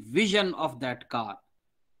was the vision of that car.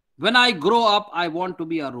 When I grow up, I want to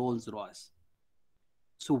be a Rolls Royce.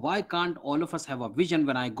 So why can't all of us have a vision?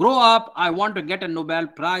 When I grow up, I want to get a Nobel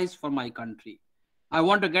Prize for my country. I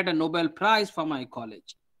want to get a Nobel Prize for my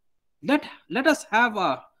college. Let us have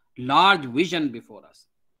a large vision before us.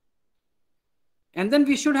 And then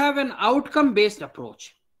we should have an outcome-based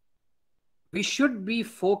approach. We should be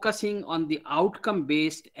focusing on the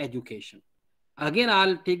outcome-based education. Again,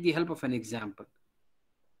 I'll take the help of an example.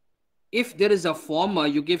 If there is a farmer,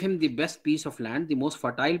 you give him the best piece of land, the most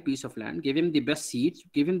fertile piece of land, give him the best seeds,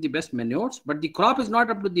 give him the best manures, but the crop is not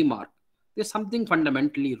up to the mark. There's something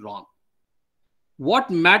fundamentally wrong. What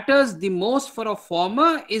matters the most for a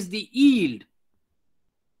farmer is the yield.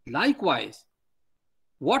 Likewise,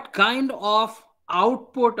 what kind of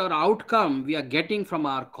output or outcome we are getting from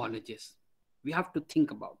our colleges? We have to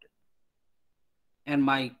think about it. And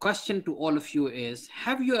my question to all of you is,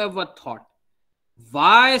 have you ever thought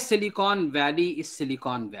why Silicon Valley is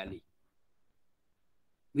Silicon Valley?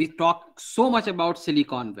 We talk so much about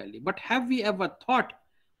Silicon Valley, but have we ever thought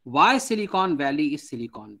why Silicon Valley is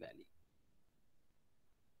Silicon Valley?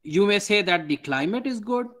 You may say that the climate is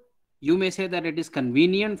good. You may say that it is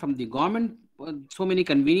convenient from the government. So many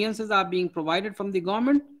conveniences are being provided from the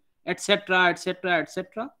government, etc., etc.,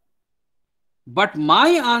 etc. But my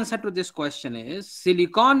answer to this question is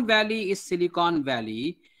Silicon Valley is Silicon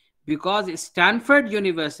Valley because Stanford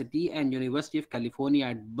University and University of California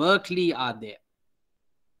at Berkeley are there.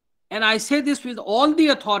 And I say this with all the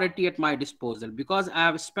authority at my disposal because I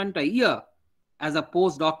have spent a year as a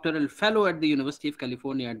postdoctoral fellow at the University of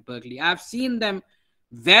California at Berkeley. I have seen them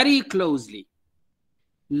very closely.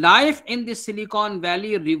 Life in the Silicon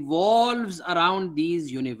Valley revolves around these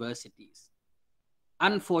universities.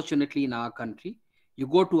 Unfortunately, in our country, you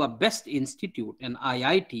go to a best institute, an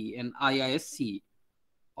IIT, an IISc,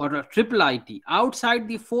 or a triple IT. Outside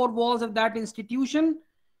the four walls of that institution,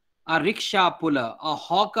 a rickshaw puller, a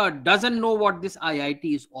hawker doesn't know what this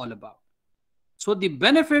IIT is all about. So the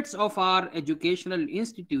benefits of our educational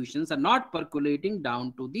institutions are not percolating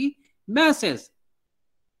down to the masses.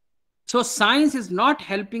 So science is not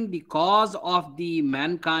helping the cause of the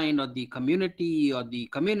mankind or the community or the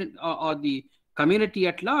community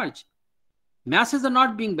at large. Masses are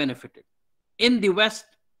not being benefited. In the West,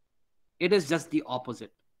 it is just the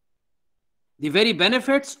opposite. The very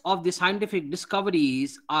benefits of the scientific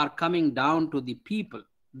discoveries are coming down to the people.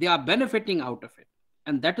 They are benefiting out of it.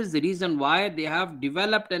 And that is the reason why they have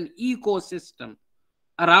developed an ecosystem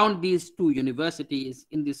around these two universities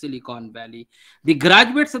in the Silicon Valley. The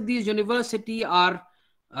graduates of these universities are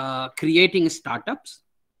creating startups,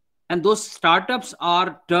 and those startups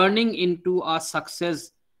are turning into a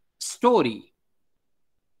success story.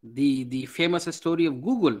 The famous story of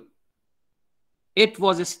Google. It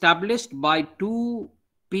was established by two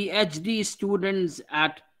PhD students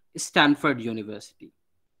at Stanford University.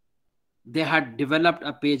 They had developed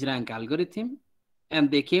a PageRank algorithm,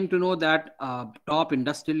 and they came to know that a top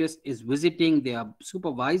industrialist is visiting their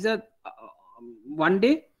supervisor one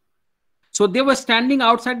day. So they were standing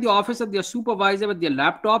outside the office of their supervisor with their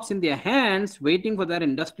laptops in their hands, waiting for their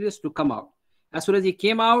industrialist to come out. As soon as he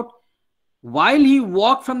came out, while he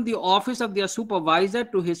walked from the office of their supervisor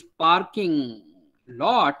to his parking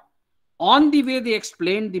lot, on the way they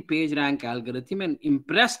explained the PageRank algorithm and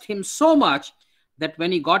impressed him so much that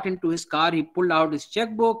when he got into his car, he pulled out his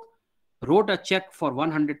checkbook, wrote a check for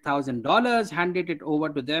 $100,000, handed it over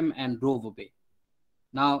to them, and drove away.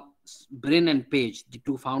 Now, Brin and Page, the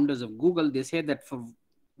two founders of Google, they say that for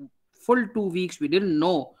full 2 weeks, we didn't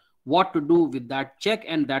know what to do with that check,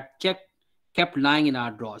 and that check kept lying in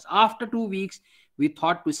our drawers. After 2 weeks, we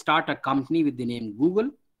thought to start a company with the name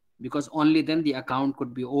Google, because only then the account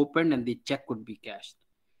could be opened and the check could be cashed.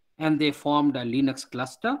 And they formed a Linux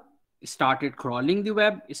cluster, started crawling the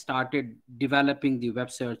web, started developing the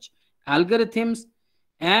web search algorithms,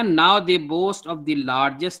 and now they boast of the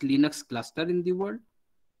largest Linux cluster in the world.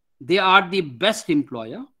 They are the best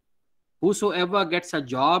employer. Whosoever gets a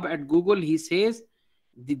job at Google, he says,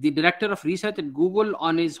 the director of research at Google,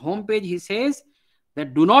 on his homepage, he says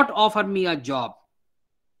that do not offer me a job.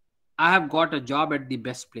 I have got a job at the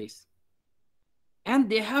best place. And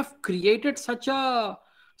they have created such an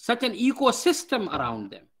ecosystem around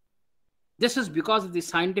them. This is because of the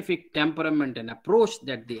scientific temperament and approach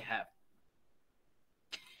that they have.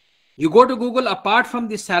 You go to Google, apart from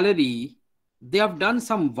the salary, they have done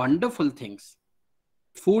some wonderful things.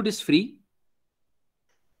 Food is free.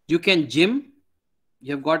 You can gym.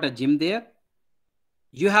 You have got a gym there.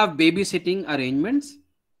 You have babysitting arrangements.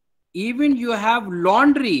 Even you have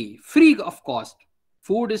laundry, free of cost.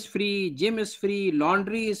 Food is free, gym is free,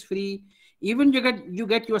 laundry is free. Even you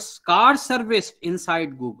get your car serviced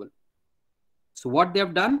inside Google. So what they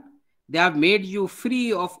have done, they have made you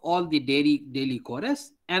free of all the daily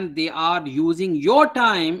chorus, and they are using your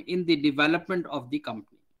time in the development of the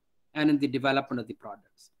company and in the development of the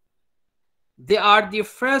products. They are the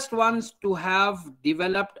first ones to have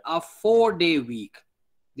developed a 4-day week.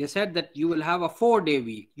 They said that you will have a 4-day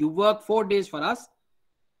week. You work 4 days for us.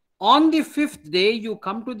 On the 5th day, you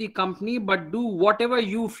come to the company, but do whatever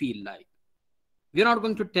you feel like. We're not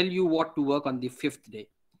going to tell you what to work on the 5th day.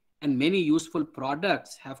 And many useful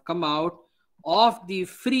products have come out of the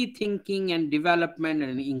free thinking and development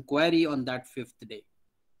and inquiry on that 5th day.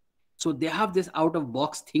 So they have this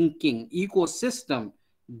out-of-box thinking ecosystem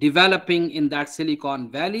developing in that Silicon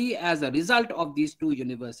Valley as a result of these two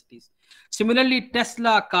universities. Similarly,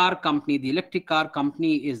 Tesla car company, the electric car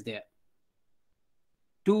company, is there.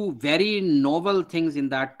 Two very novel things in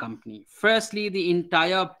that company. Firstly, the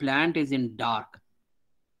entire plant is in dark.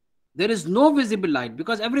 There is no visible light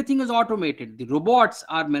because everything is automated. The robots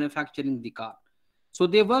are manufacturing the car. So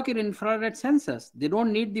they work in infrared sensors. They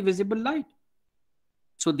don't need the visible light.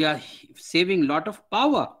 So they are saving a lot of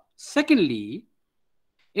power. Secondly,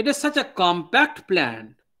 it is such a compact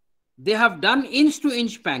plant. They have done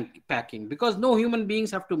inch-to-inch packing because no human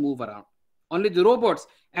beings have to move around. Only the robots,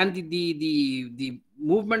 and the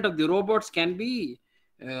movement of the robots can be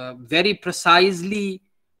very precisely,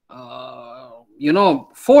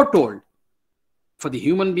 foretold. For the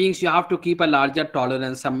human beings, you have to keep a larger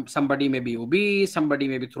tolerance. Somebody may be obese, somebody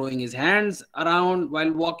may be throwing his hands around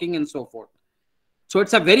while walking and so forth. So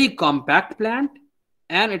it's a very compact plant,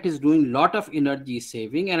 and it is doing a lot of energy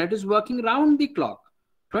saving, and it is working round the clock,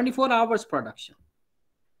 24 hours production.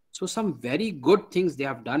 So some very good things they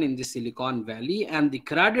have done in the Silicon Valley, and the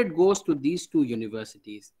credit goes to these two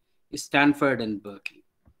universities, Stanford and Berkeley.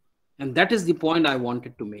 And that is the point I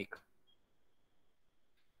wanted to make.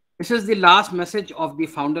 This is the last message of the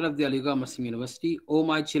founder of the Aligarh Muslim University. Oh,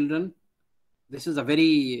 my children, this is a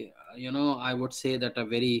very, I would say that a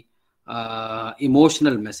very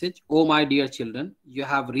emotional message. Oh, my dear children, you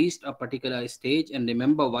have reached a particular stage, and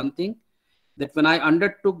remember one thing, that when I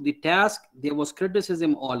undertook the task, there was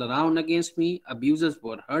criticism all around against me. Abuses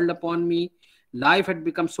were hurled upon me. Life had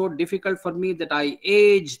become so difficult for me that I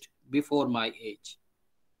aged before my age.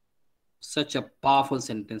 Such a powerful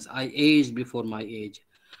sentence. I aged before my age.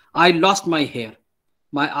 I lost my hair,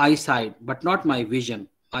 my eyesight, but not my vision.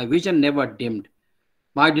 My vision never dimmed.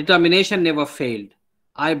 My determination never failed.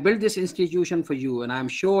 I built this institution for you, and I am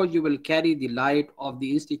sure you will carry the light of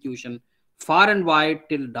the institution far and wide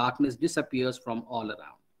till darkness disappears from all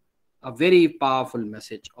around. A very powerful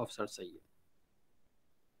message of Sir Sayyid.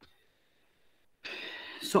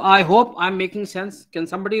 So I hope I'm making sense. Can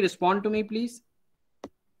somebody respond to me, please?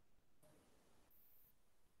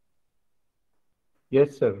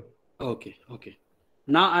 Yes, sir. Okay.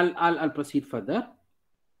 Now I'll proceed further.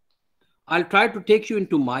 I'll try to take you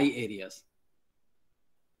into my areas.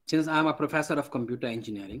 Since I'm a professor of computer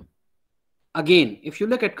engineering, again, if you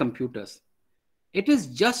look at computers, it is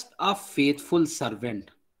just a faithful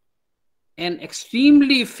servant, an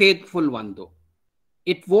extremely faithful one though.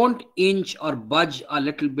 It won't inch or budge a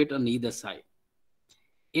little bit on either side.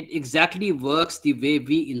 It exactly works the way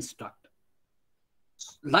we instruct.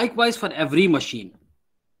 Likewise for every machine.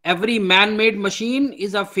 Every man-made machine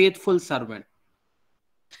is a faithful servant.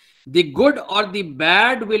 The good or the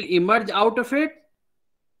bad will emerge out of it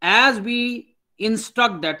as we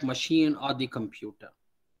instruct that machine or the computer.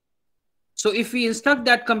 So if we instruct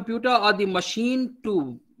that computer or the machine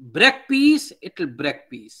to break peace, it will break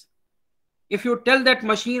peace. If you tell that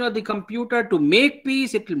machine or the computer to make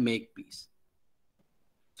peace, it will make peace.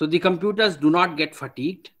 So the computers do not get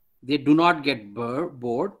fatigued. They do not get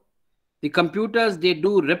bored. The computers, they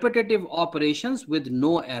do repetitive operations with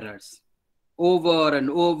no errors over and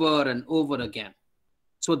over and over again.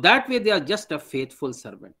 So that way they are just a faithful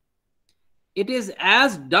servant. It is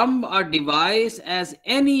as dumb a device as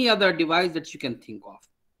any other device that you can think of.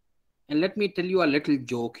 And let me tell you a little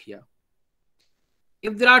joke here.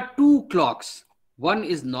 If there are two clocks, one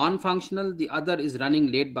is non-functional, the other is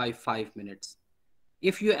running late by 5 minutes.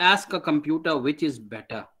 If you ask a computer which is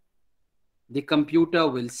better, the computer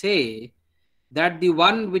will say that the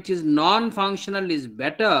one which is non-functional is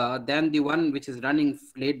better than the one which is running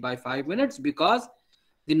late by 5 minutes, because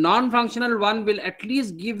the non-functional one will at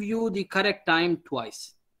least give you the correct time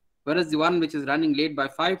twice, whereas the one which is running late by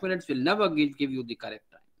 5 minutes will never give you the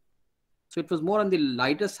correct time. So it was more on the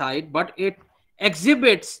lighter side, but it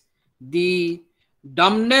exhibits the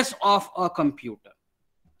dumbness of a computer.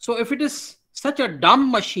 So if it is such a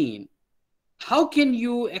dumb machine, how can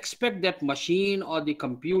you expect that machine or the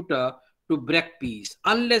computer to break peace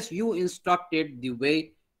unless you instruct it the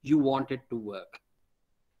way you want it to work?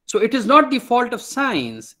 So it is not the fault of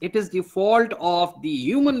science. It is the fault of the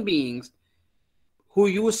human beings who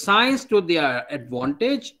use science to their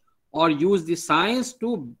advantage or use the science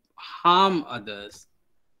to harm others.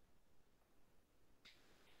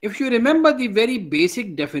 If you remember the very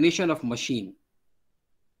basic definition of machine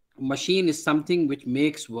is something which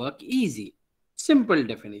makes work easy. Simple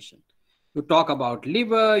definition. You talk about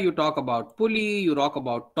liver, you talk about pulley, you talk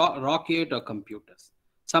about rocket or computers.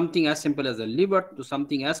 Something as simple as a liver to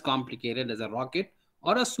something as complicated as a rocket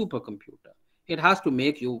or a supercomputer. It has to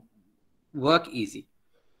make you work easy.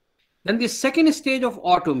 Then the second stage of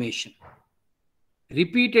automation,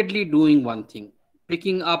 repeatedly doing one thing,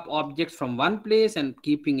 picking up objects from one place and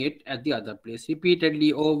keeping it at the other place,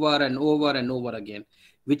 repeatedly over and over and over again,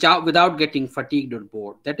 without getting fatigued or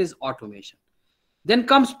bored. That is automation. Then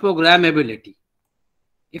comes programmability.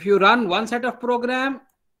 If you run one set of program,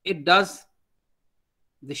 it does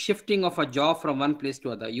the shifting of a job from one place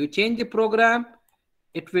to other. You change the program,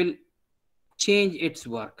 it will change its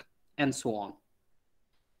work, and so on.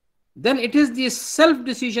 Then it is the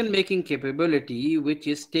self-decision making capability which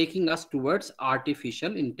is taking us towards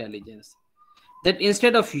artificial intelligence. That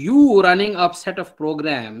instead of you running a set of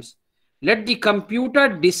programs, let the computer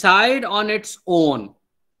decide on its own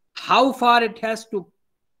how far it has to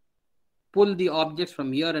pull the objects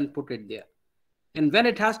from here and put it there, and when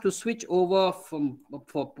it has to switch over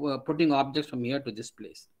for putting objects from here to this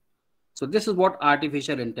place. So this is what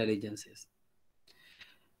artificial intelligence is.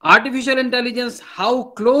 Artificial intelligence, how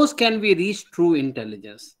close can we reach true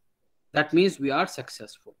intelligence? That means we are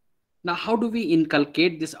successful. Now, how do we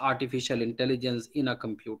inculcate this artificial intelligence in a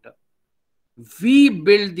computer? We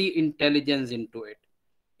build the intelligence into it.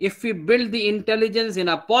 If we build the intelligence in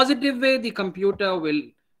a positive way, the computer will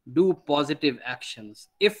do positive actions.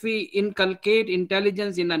 If we inculcate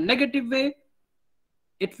intelligence in a negative way,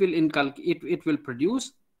 it will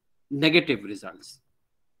produce negative results.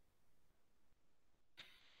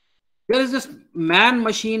 There is this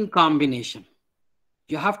man-machine combination.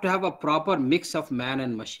 You have to have a proper mix of man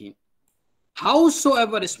and machine.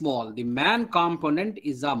 Howsoever small, the man component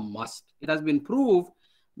is a must. It has been proved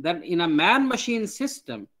that in a man-machine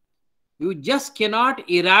system, you just cannot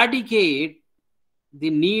eradicate the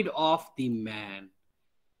need of the man,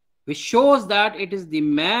 which shows that it is the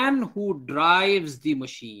man who drives the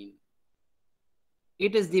machine.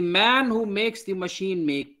 It is the man who makes the machine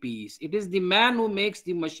make peace. It is the man who makes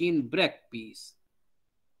the machine break peace.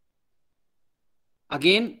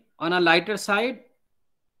 Again, on a lighter side,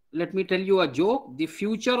 let me tell you a joke. The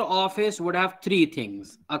future office would have three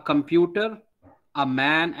things: a computer, a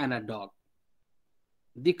man, and a dog.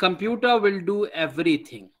 The computer will do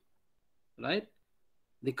everything, right?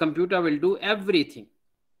 The computer will do everything.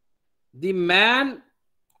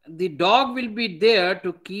 The dog will be there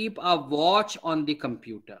to keep a watch on the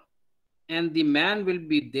computer, and the man will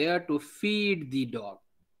be there to feed the dog.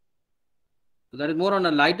 So that is more on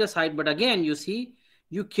a lighter side. But again, you see,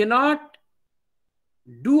 you cannot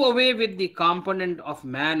do away with the component of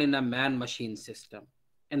man in a man-machine system.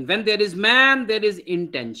 And when there is man, there is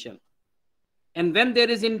intention. And when there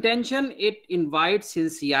is intention, it invites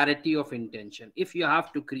sincerity of intention if you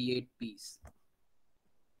have to create peace.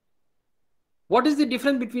 What is the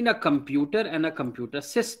difference between a computer and a computer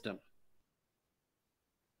system?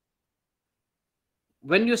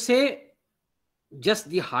 When you say just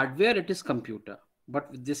the hardware, it is computer. But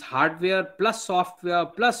with this hardware plus software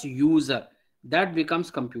plus user, that becomes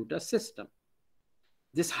computer system.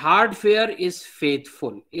 This hardware is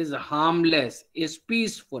faithful, is harmless, is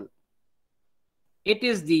peaceful. It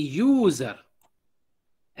is the user,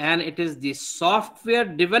 and it is the software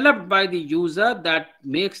developed by the user that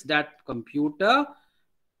makes that computer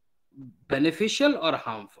beneficial or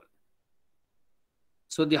harmful.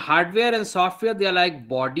 So the hardware and software, they are like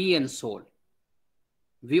body and soul.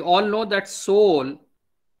 We all know that soul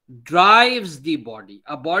drives the body.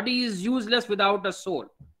 A body is useless without a soul.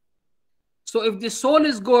 So if the soul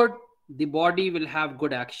is good, the body will have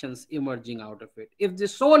good actions emerging out of it. If the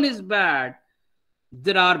soul is bad,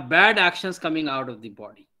 there are bad actions coming out of the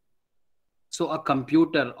body. So a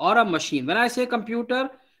computer or a machine, when I say computer,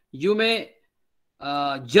 you may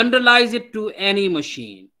generalize it to any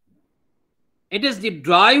machine. It is the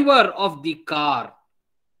driver of the car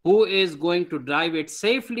who is going to drive it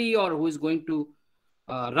safely, or who is going to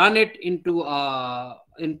run it into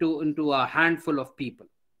a handful of people,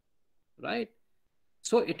 right?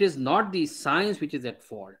 So it is not the science which is at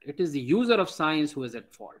fault. It is the user of science who is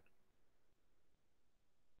at fault.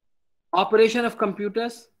 Operation of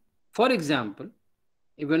computers, for example,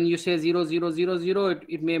 when you say 0000,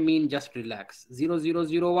 it may mean just relax.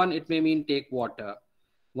 0001, it may mean take water.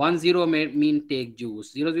 10 may mean take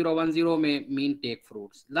juice. 0010 may mean take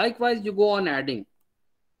fruits. Likewise, you go on adding.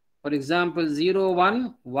 For example,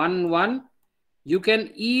 0111, you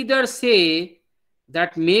can either say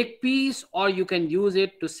that make peace, or you can use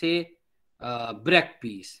it to say break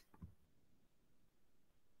peace.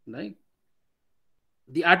 Right?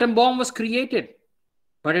 The atom bomb was created,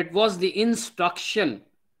 but it was the instruction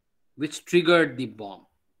which triggered the bomb.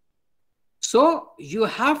 So you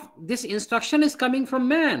have, this instruction is coming from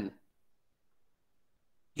man.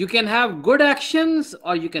 You can have good actions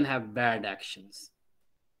or you can have bad actions.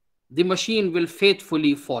 The machine will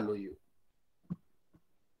faithfully follow you.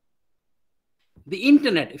 The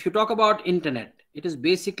internet, if you talk about internet, it is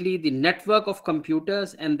basically the network of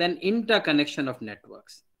computers and then interconnection of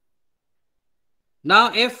networks.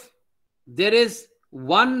 Now, if there is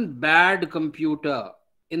one bad computer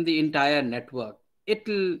in the entire network,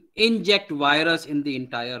 it'll inject virus in the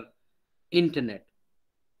entire internet.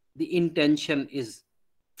 The intention is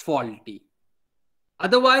faulty.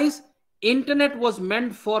 Otherwise, internet was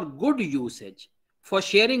meant for good usage, for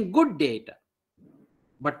sharing good data.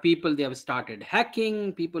 But people, they have started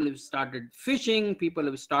hacking, people have started phishing, people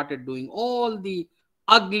have started doing all the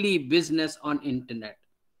ugly business on internet.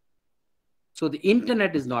 So the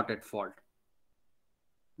internet is not at fault.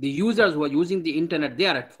 The users who are using the internet, they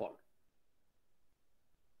are at fault.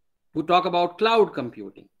 Who talk about cloud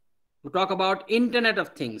computing, who talk about Internet of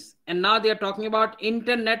Things, and now they are talking about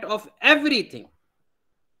Internet of Everything.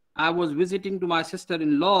 I was visiting to my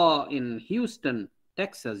sister-in-law in Houston,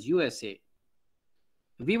 Texas, USA.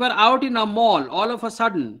 We were out in a mall. All of a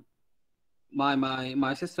sudden,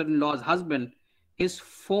 my sister-in-law's husband, his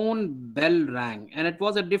phone bell rang, and it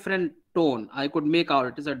was a different tone. I could make out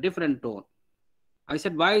it is a different tone. I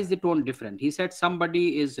said, why is the tone different? He said,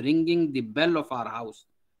 somebody is ringing the bell of our house.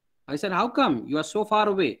 I said, how come? You are so far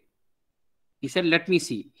away. He said, let me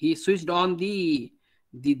see. He switched on the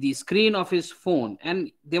screen of his phone,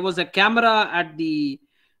 and there was a camera at the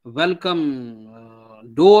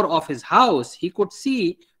welcome door of his house. He could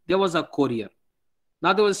see there was a courier.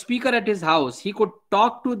 Now there was a speaker at his house. He could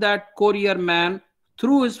talk to that courier man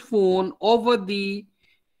through his phone over the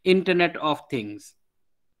Internet of Things.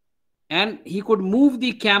 And he could move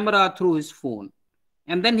the camera through his phone.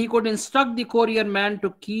 And then he could instruct the courier man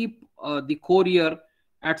to keep the courier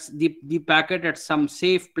at the packet at some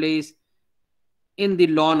safe place in the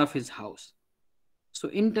lawn of his house. So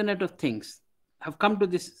Internet of Things have come to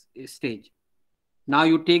this stage. Now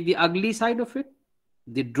you take the ugly side of it,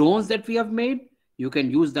 the drones that we have made. You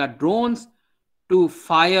can use that drones to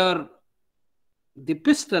fire the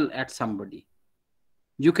pistol at somebody.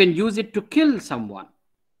 You can use it to kill someone.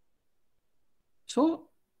 So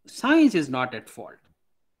science is not at fault.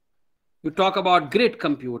 You talk about grid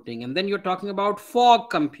computing, and then you're talking about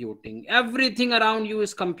fog computing. Everything around you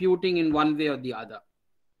is computing in one way or the other.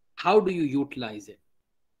 How do you utilize it?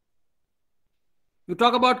 You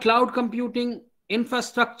talk about cloud computing,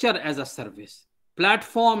 infrastructure as a service,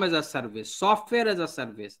 platform as a service, software as a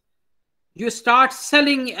service. You start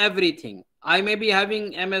selling everything. I may be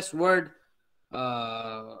having MS Word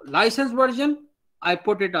license version. I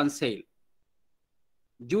put it on sale.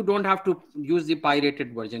 You don't have to use the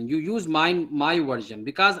pirated version. You use my version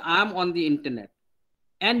because I'm on the internet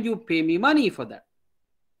and you pay me money for that.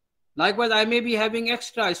 Likewise, I may be having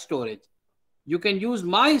extra storage. You can use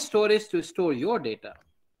my storage to store your data.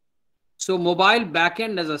 So mobile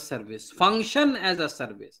backend as a service, function as a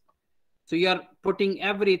service. So you are putting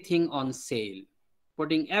everything on sale,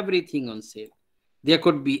 putting everything on sale. There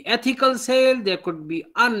could be ethical sale, there could be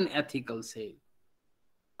unethical sale.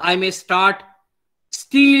 I may start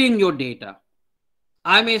stealing your data.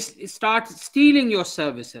 I may start stealing your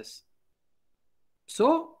services.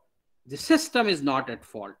 So the system is not at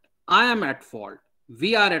fault. I am at fault.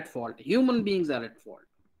 We are at fault. Human beings are at fault.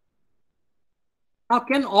 Now,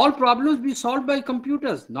 can all problems be solved by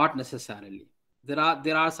computers? Not necessarily. There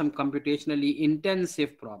are some computationally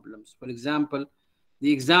intensive problems. For example,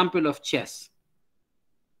 the example of chess.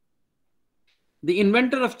 The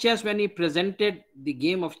inventor of chess, when he presented the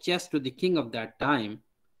game of chess to the king of that time,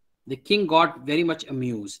 the king got very much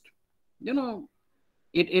amused. You know,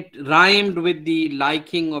 it rhymed with the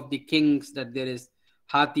liking of the kings that there is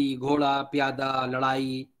hati, ghoda, pyada,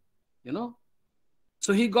 ladai, you know.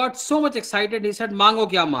 So he got so much excited, he said, Mango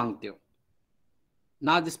kya mangte ho?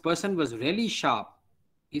 Now this person was really sharp.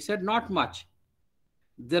 He said, not much.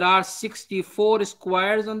 There are 64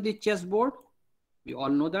 squares on the chessboard. We all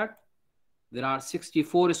know that. There are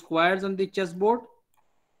 64 squares on the chessboard.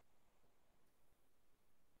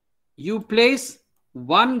 You place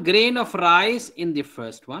 1 grain of rice in the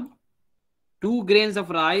first one, 2 grains of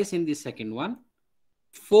rice in the second one,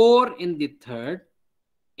 4 in the third,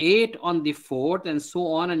 8 on the fourth, and so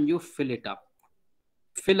on, and you fill it up.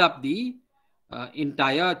 Fill up the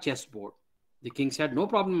entire chessboard. The king said, no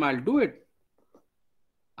problem, I'll do it.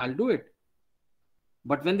 I'll do it.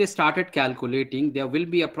 But when they started calculating, there will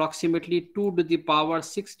be approximately 2 to the power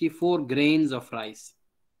 64 grains of rice.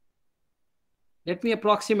 Let me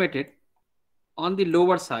approximate it. On the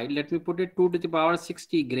lower side, let me put it 2 to the power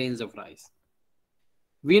 60 grains of rice.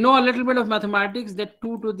 We know a little bit of mathematics that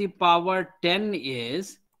 2 to the power 10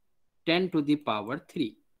 is 10 to the power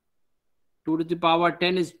 3. 2 to the power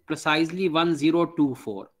 10 is precisely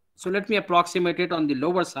 1024. So let me approximate it. On the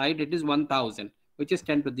lower side, it is 1000, which is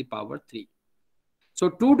 10 to the power 3. So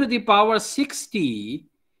 2 to the power 60,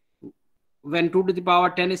 when 2 to the power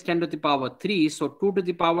 10 is 10 to the power 3, so 2 to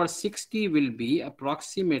the power 60 will be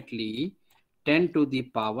approximately 10 to the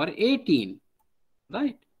power 18.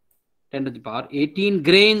 right? 10 to the power 18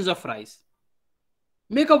 grains of rice.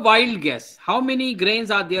 Make a wild guess. How many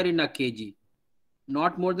grains are there in a kg?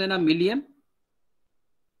 Not more than a million,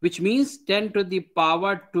 which means 10 to the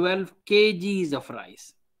power 12 kgs of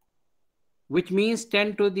rice, which means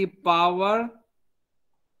 10 to the power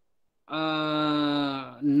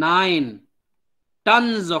 9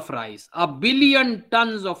 tons of rice. 1 billion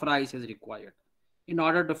tons of rice is required in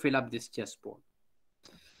order to fill up this chessboard.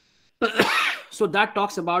 So that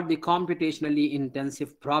talks about the computationally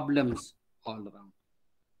intensive problems all around.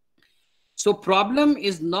 So problem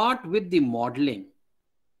is not with the modeling.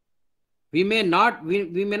 We may not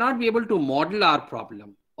be able to model our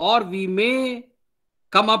problem, or we may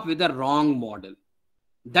come up with a wrong model.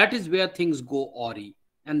 That is where things go awry,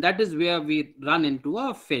 and that is where we run into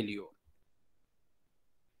a failure.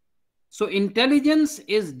 So intelligence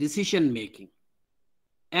is decision making,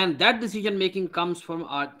 and that decision making comes from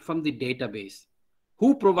the database.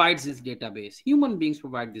 Who provides this database? Human beings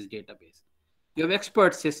provide this database. You have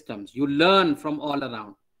expert systems. You learn from all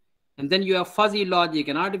around. And then you have fuzzy logic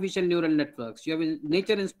and artificial neural networks. You have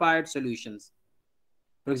nature-inspired solutions.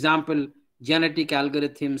 For example, genetic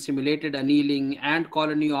algorithms, simulated annealing, ant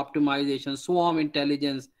colony optimization, swarm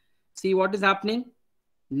intelligence. See what is happening?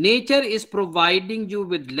 Nature is providing you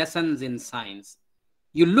with lessons in science.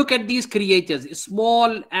 You look at these creatures,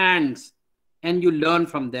 small ants, and you learn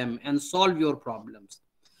from them and solve your problems.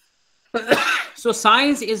 So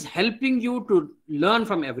science is helping you to learn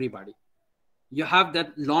from everybody. You have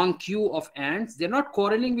that long queue of ants. They're not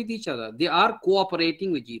quarreling with each other. They are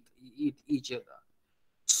cooperating with each other.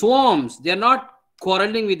 Swarms, they're not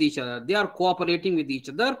quarreling with each other. They are cooperating with each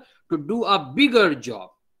other to do a bigger job.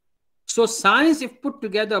 So science, if put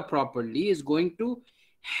together properly, is going to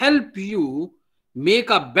help you make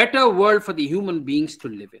a better world for the human beings to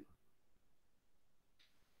live in.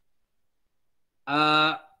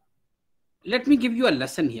 Let me give you a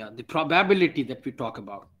lesson here. The probability that we talk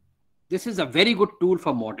about. This is a very good tool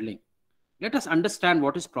for modeling. Let us understand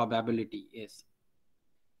what is probability is.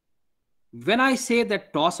 When I say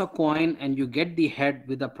that toss a coin and you get the head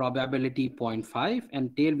with a probability 0.5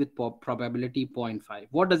 and tail with probability 0.5,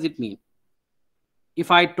 what does it mean?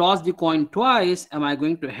 If I toss the coin twice, am I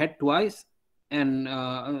going to head twice and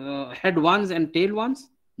head once and tail once?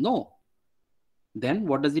 No. Then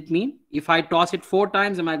what does it mean? If I toss it 4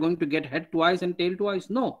 times, am I going to get head twice and tail twice?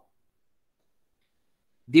 No.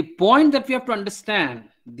 The point that we have to understand,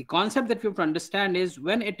 the concept that we have to understand is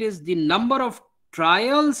when it is the number of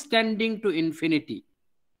trials tending to infinity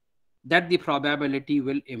that the probability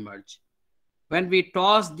will emerge. When we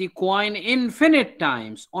toss the coin infinite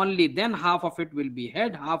times, only then half of it will be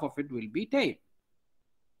head, half of it will be tail.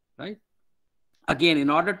 Right? Again, in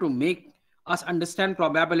order to make us understand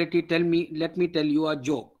probability, let me tell you a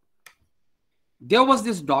joke. There was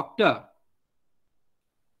this doctor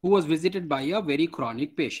who was visited by a very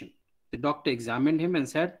chronic patient. The doctor examined him and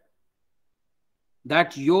said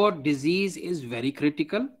that your disease is very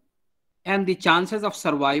critical and the chances of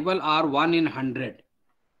survival are 1 in 100.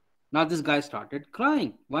 Now this guy started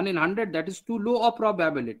crying. 1 in 100, that is too low a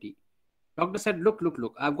probability. Doctor said, look,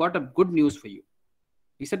 I've got a good news for you.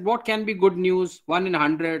 He said, what can be good news? 1 in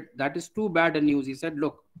 100, that is too bad a news. He said,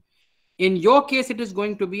 look, in your case, it is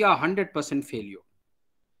going to be 100% failure,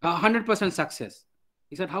 100% success.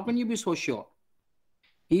 He said, how can you be so sure?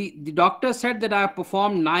 The doctor said that I have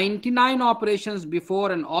performed 99 operations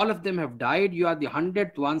before and all of them have died. You are the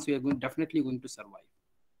 100th one, so you are definitely going to survive.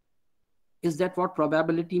 Is that what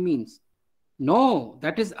probability means? No,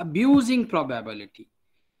 that is abusing probability.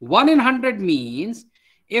 1 in 100 means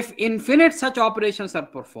if infinite such operations are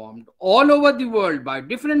performed all over the world by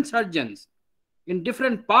different surgeons in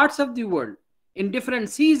different parts of the world in different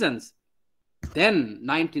seasons, then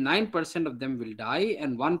 99% of them will die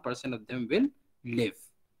and 1% of them will live.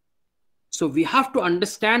 So we have to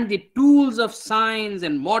understand the tools of science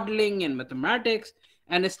and modeling and mathematics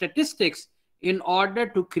and statistics in order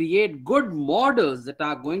to create good models that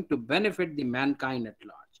are going to benefit the mankind at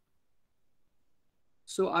large.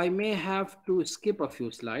 So I may have to skip a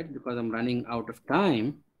few slides because I'm running out of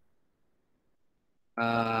time.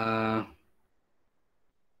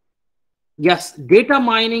 Yes, data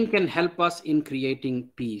mining can help us in creating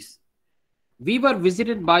peace. We were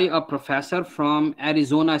visited by a professor from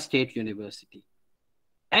Arizona State University.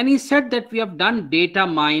 And he said that we have done data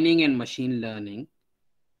mining and machine learning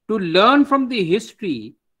to learn from the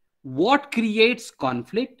history what creates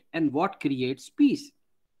conflict and what creates peace.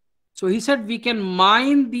 So he said we can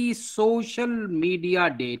mine the social media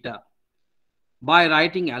data by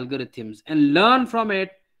writing algorithms and learn from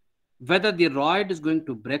it whether the riot is going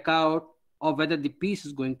to break out or whether the peace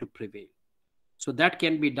is going to prevail. So that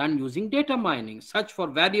can be done using data mining. Search for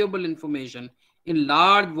valuable information in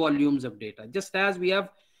large volumes of data. Just as we have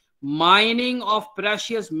mining of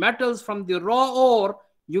precious metals from the raw ore,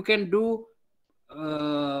 you can do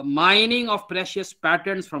mining of precious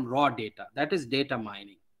patterns from raw data. That is data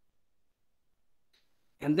mining.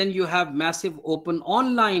 And then you have massive open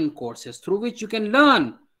online courses through which you can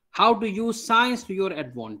learn how to use science to your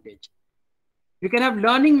advantage. You can have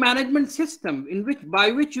learning management system by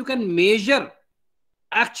which you can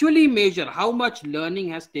actually measure how much learning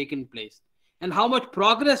has taken place and how much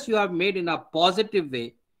progress you have made in a positive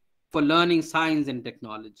way for learning science and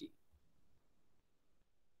technology.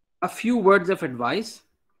 A few words of advice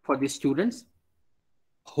for the students.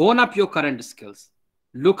 Hone up your current skills.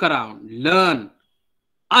 Look around, learn,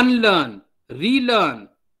 unlearn, relearn,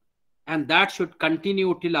 and that should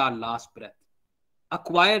continue till our last breath.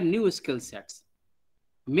 Acquire new skill sets.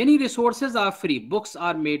 Many resources are free, books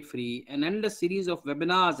are made free, an endless series of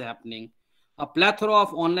webinars happening, a plethora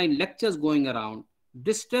of online lectures going around,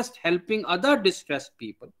 distressed helping other distressed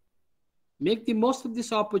people. Make the most of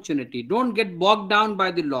this opportunity. Don't get bogged down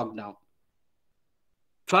by the lockdown.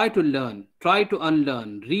 Try to learn, try to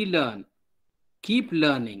unlearn, relearn, keep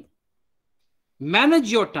learning.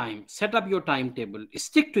 Manage your time, set up your timetable,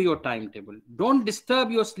 stick to your timetable. Don't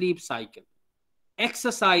disturb your sleep cycle.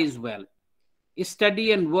 Exercise well.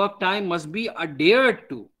 Study and work time must be adhered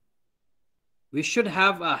to. We should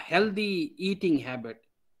have a healthy eating habit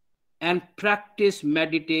and practice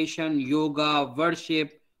meditation, yoga,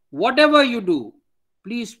 worship, whatever you do.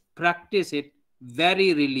 Please practice it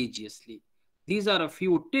very religiously. These are a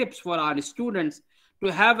few tips for our students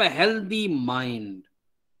to have a healthy mind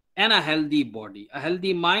and a healthy body. A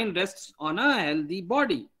healthy mind rests on a healthy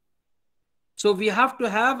body. So we have to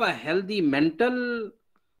have a healthy mental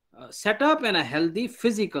setup and a healthy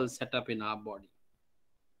physical setup in our body.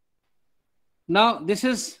 Now, this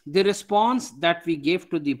is the response that we gave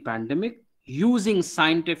to the pandemic using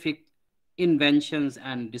scientific inventions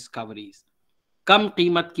and discoveries. कम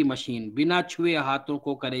कीमत की machine बिना छुए हाथों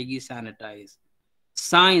को करेगी sanitize.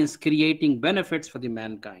 Science creating benefits for the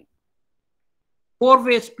mankind.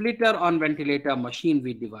 Four-way splitter on ventilator machine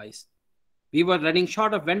we devised. We were running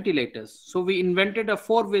short of ventilators, so we invented a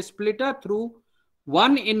four-way splitter. Through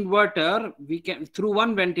one inverter, through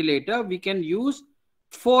one ventilator, we can use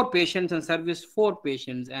 4 patients and service 4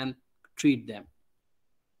 patients and treat them.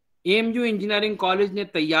 AMU Engineering College ने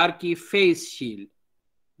तैयार की face shield.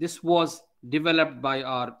 This was developed by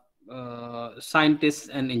our scientists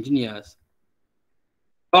and engineers.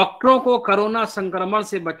 डॉक्टरों को corona संक्रमण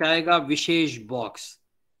से बचाएगा विशेष box.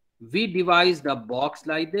 We devised a box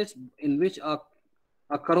like this in which a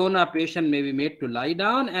corona patient may be made to lie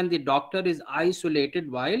down and the doctor is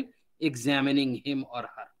isolated while examining him or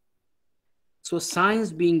her. So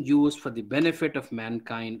science being used for the benefit of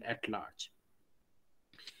mankind at large.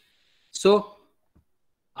 So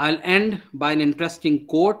I'll end by an interesting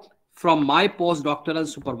quote from my postdoctoral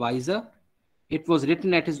supervisor. It was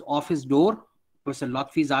written at his office door. Professor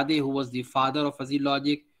Lotfi Zadeh, who was the father of fuzzy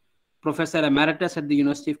logic, Professor Emeritus at the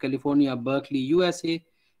University of California, Berkeley, USA,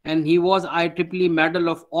 and he was IEEE Medal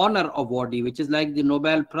of Honor awardee, which is like the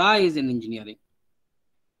Nobel Prize in engineering.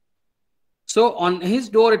 So on his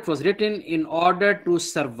door, it was written, in order to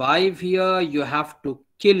survive here, you have to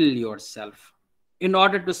kill yourself. In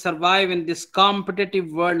order to survive in this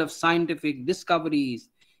competitive world of scientific discoveries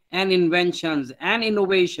and inventions and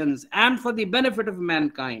innovations and for the benefit of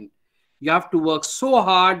mankind, you have to work so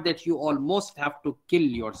hard that you almost have to kill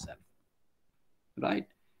yourself, right?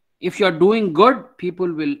 If you're doing good,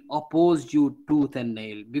 people will oppose you tooth and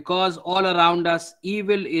nail because all around us,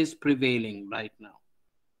 evil is prevailing right now.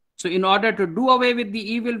 So in order to do away with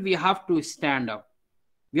the evil, we have to stand up.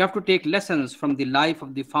 We have to take lessons from the life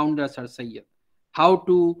of the founder, Sir Sayyid, how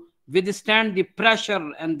to withstand the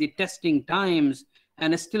pressure and the testing times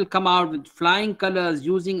and still come out with flying colors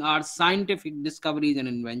using our scientific discoveries and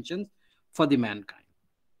inventions for the mankind.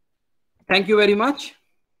 Thank you very much.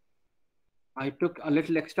 I took a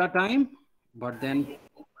little extra time, but then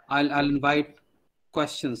I'll invite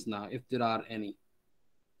questions now if there are any.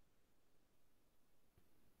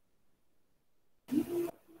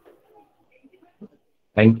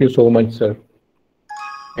 Thank you so much, sir.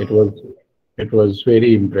 It was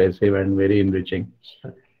very impressive and very enriching.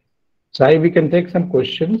 Sai, we can take some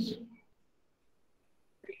questions.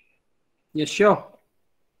 Yes, sure.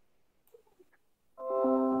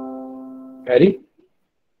 Harry?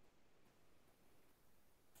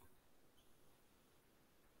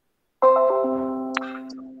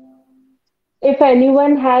 If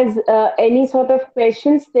anyone has any sort of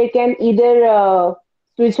questions, they can either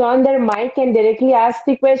switch on their mic and directly ask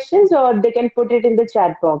the questions, or they can put it in the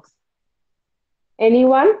chat box.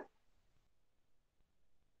 Anyone?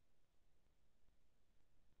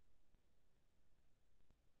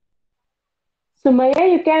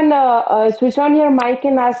 Sumaya, you can switch on your mic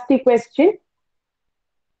and ask the question.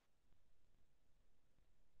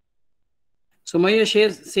 Sumaya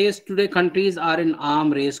says today countries are in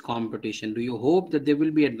arm race competition. Do you hope that there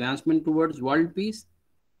will be advancement towards world peace?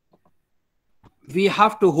 We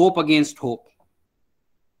have to hope against hope.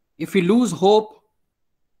 If we lose hope,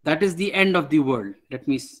 that is the end of the world. Let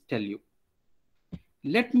me tell you.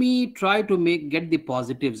 Let me try to get the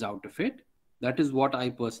positives out of it. That is what I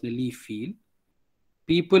personally feel.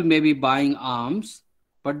 People may be buying arms,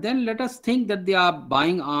 but then let us think that they are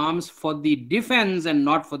buying arms for the defense and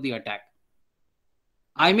not for the attack.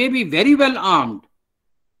 I may be very well armed,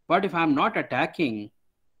 but if I'm not attacking,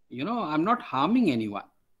 I'm not harming anyone.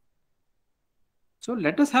 So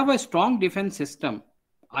let us have a strong defense system.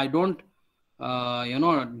 I don't,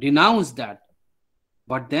 denounce that.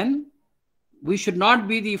 But then we should not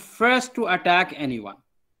be the first to attack anyone.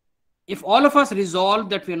 If all of us resolve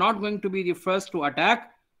that we're not going to be the first to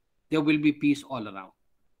attack, there will be peace all around.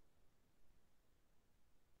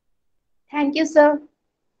 Thank you, sir.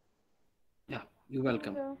 Yeah, you're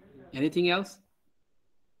welcome. Anything else?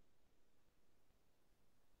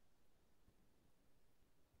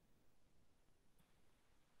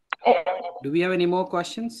 Do we have any more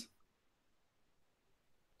questions?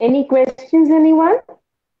 Any questions, anyone?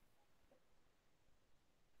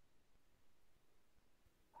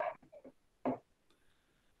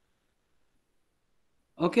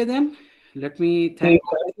 Okay, then. Let me thank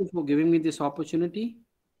you for giving me this opportunity.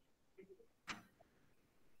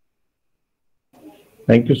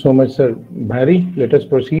 Thank you so much, sir. Bhari, let us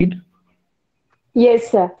proceed.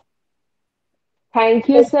 Yes, sir. Thank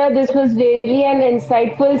you, sir. This was really an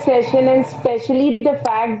insightful session, and especially the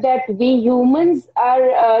fact that we humans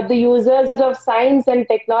are the users of science and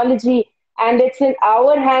technology, and it's in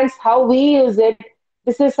our hands how we use it.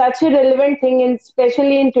 This is such a relevant thing, and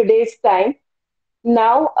especially in today's time.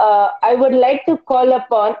 Now, I would like to call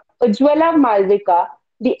upon Ujjwala Malvika,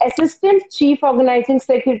 the Assistant Chief Organizing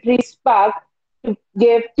Secretary, SPArC, to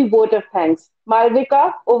give the vote of thanks.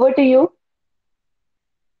 Malvika, over to you.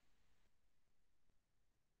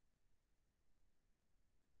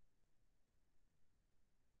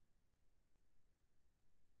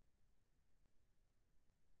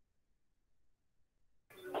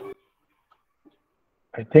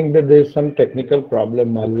 I think that there is some technical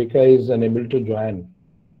problem. Malvika is unable to join.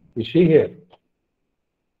 Is she here?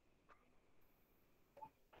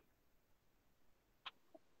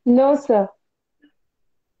 No, sir.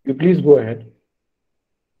 You please go ahead.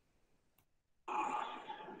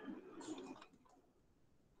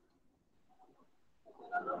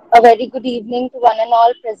 A very good evening to one and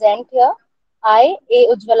all present here. I, A.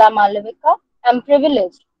 Ujjwala Malavika, am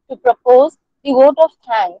privileged to propose the vote of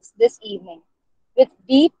thanks this evening. With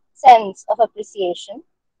deep sense of appreciation,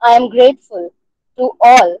 I am grateful to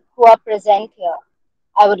all who are present here.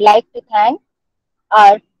 I would like to thank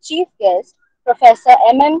our chief guest, Professor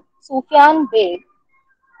M. Sufyan Beg,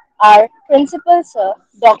 our principal sir,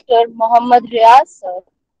 Dr. Muhammad Riaz sir,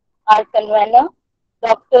 our convener,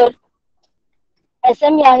 Dr.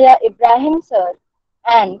 S.M. Yahya Ibrahim sir,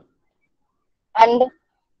 and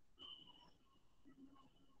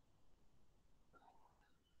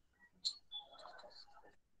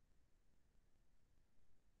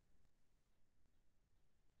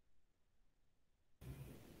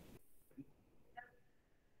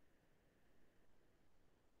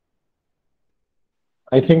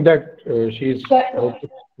I think that she's out of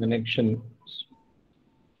connection.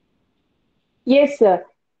 Yes, sir.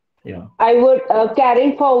 Yeah. I would,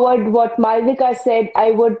 carrying forward what Malvika said,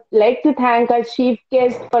 I would like to thank our chief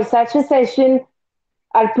guest for such a session,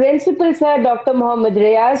 our principal, sir, Dr. Muhammad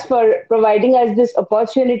Riaz, for providing us this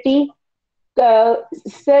opportunity, Sir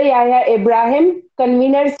Yahya Ibrahim,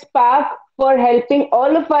 convener SPArC, for helping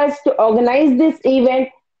all of us to organize this event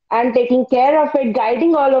and taking care of it,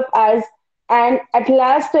 guiding all of us. And at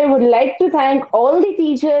last, I would like to thank all the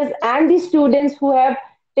teachers and the students who have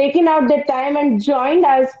taken out the time and joined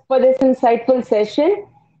us for this insightful session.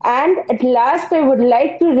 And at last, I would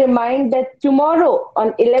like to remind that tomorrow,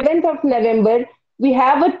 on 11th of November, we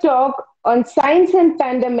have a talk on science and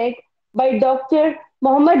pandemic by Dr.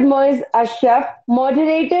 Mohammad Moiz Ashraf,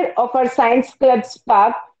 moderator of our Science Club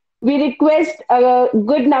SPArC. We request a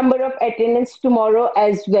good number of attendance tomorrow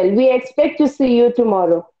as well. We expect to see you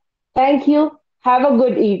tomorrow. Thank you. Have a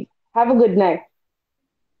good eve. Have a good night.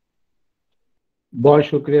 बहुत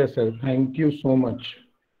शुक्रिया sir. Thank you so much.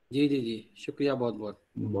 जी जी जी, शुक्रिया बहुत बहुत।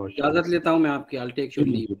 बहुत इजाजत लेता हूँ मैं आपकी। I'll take your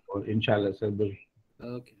leave. और इंशाल्लाह सर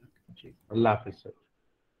ओके ठीक। अल्लाह हाफिज सर।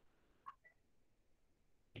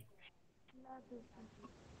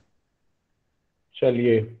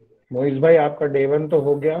 चलिए मोइज भाई, आपका डे 1 तो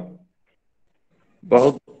हो गया।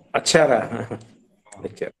 बहुत अच्छा रहा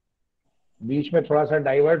लेक्चर। बीच में थोड़ा सा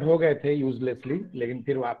डाइवर्ट हो गए थे यूजलेसली, लेकिन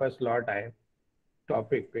फिर वापस लौट आए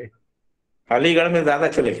टॉपिक पे। अलीगढ़ में ज्यादा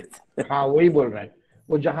चले गए। हाँ वही बोल रहे हैं।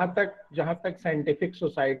 वो जहां तक साइंटिफिक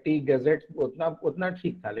सोसाइटी गजेट उतना उतना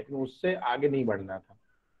ठीक था, लेकिन उससे आगे नहीं बढ़ना था,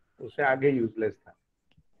 उससे आगे यूजलेस था।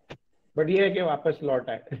 बट ये है कि वापस लौट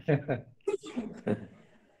आए।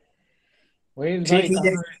 मोइज भाई ठीक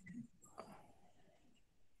है, कहाँ हैं?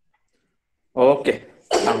 ओके,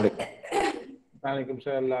 अस्सलाम वालेकुम। वालेकुम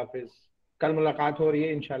सलाम, अल्लाह हाफिज। कल मुलाकात हो रही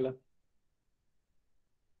है इंशाल्लाह।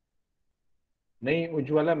 नहीं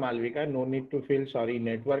Ujjwala Malvika, no need to feel sorry,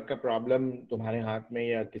 network का प्रॉब्लम तुम्हारे हाथ में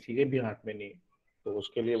या किसी के भी हाथ में नहीं, तो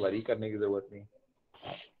उसके लिए वरी करने की जरूरत नहीं।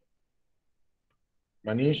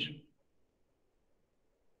 Manish,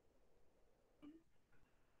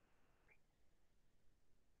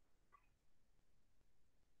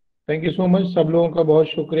 thank you so much, सब लोगों का बहुत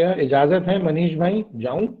शुक्रिया। इजाजत है मनीष भाई,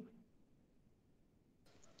 जाऊं?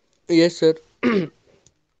 Yes sir.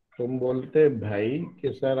 तुम बोलते भाई कि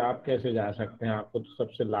सर आप कैसे जा सकते हैं, आपको तो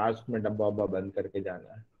सबसे लास्ट में डब्बा वब्बा बंद करके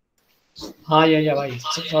जाना है। हाँ ये भाई,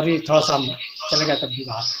 सॉरी थोड़ा सा चले गया तब भी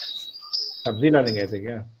बाहर। सब्जी लाने गए थे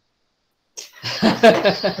क्या?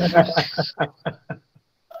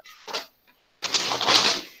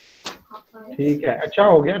 ठीक है, अच्छा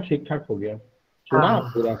हो गया, ठीक ठाक हो गया। सुना हाँ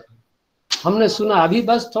आप पूरा? हमने सुना, अभी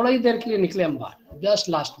बस थोड़ा ही देर के लिए निकले हम बाहर, जस्ट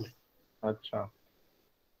लास्ट में। अच्छा,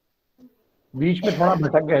 बीच में थोड़ा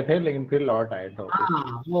भटक गए थे लेकिन फिर लौट आए टॉपिक।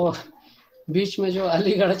 हाँ वो बीच में जो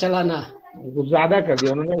अलीगढ़ चलाना। कुछ ज्यादा कर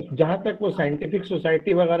दिया उन्होंने। जहां तक वो साइंटिफिक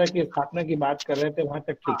सोसाइटी वगैरह की स्थापना की बात कर रहे थे वहां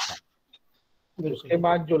तक ठीक था, उसके बिल्कुल,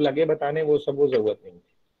 बाद जो लगे बताने वो सब वो जरूरत नहीं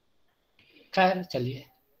थी। खैर चलिए।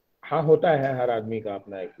 हाँ होता है, हर आदमी का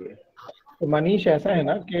अपना एक ये। तो मनीष ऐसा है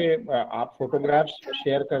ना कि आप फोटोग्राफ्स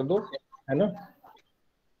शेयर कर दो, है ना?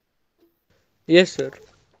 Yes sir.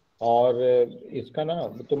 और इसका ना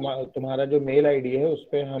तुम्हारा जो मेल आईडी है उस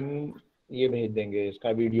पे हम ये भेज देंगे इसका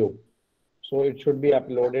video. So it should be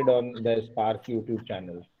uploaded on the spark YouTube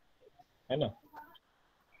channel, है ना?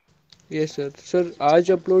 Yes sir. सर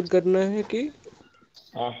आज अपलोड करना है कि?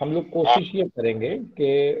 हम लोग कोशिश ये करेंगे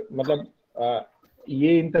कि मतलब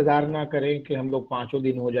ये इंतजार ना करें कि हम लोग 5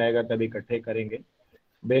 दिन हो जाएगा तब इकट्ठे करेंगे।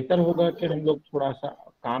 बेहतर होगा कि हम लोग थोड़ा सा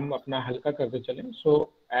काम अपना हल्का करते चलें। So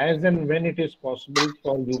as and when it is possible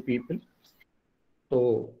for you people,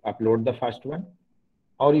 तो अपलोड द फर्स्ट वन,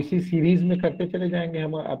 और इसी सीरीज में करते चले जाएंगे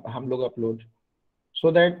हम लोग अपलोड,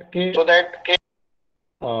 सो दैट के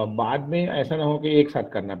बाद में ऐसा ना हो कि एक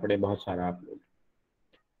साथ करना पड़े बहुत सारा अपलोड।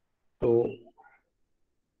 तो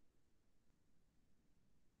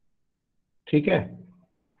ठीक है,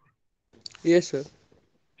 यस सर।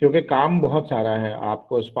 क्योंकि काम बहुत सारा है,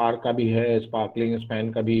 आपको स्पार्क का भी है, स्पार्कलिंग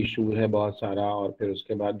स्पैन का भी इशू है बहुत सारा, और फिर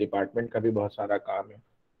उसके बाद डिपार्टमेंट का भी बहुत सारा काम है।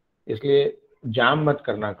 इसलिए जाम मत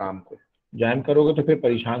करना काम को, जाम करोगे तो फिर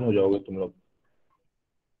परेशान हो जाओगे तुम लोग।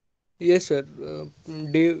 Yes sir.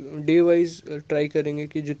 Day day wise try करेंगे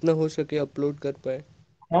कि जितना हो सके अपलोड कर पाए।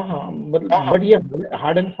 हाँ हाँ, बट ये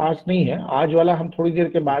हार्ड एंड फास्ट नहीं है। आज वाला हम थोड़ी देर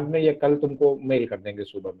के बाद में या कल तुमको मेल कर देंगे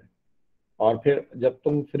सुबह में, और फिर जब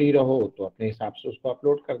तुम फ्री रहो तो अपने हिसाब से उसको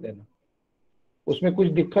अपलोड कर देना। उसमें कुछ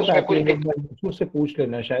दिक्कत आती है एक बार यूट्यूब से पूछ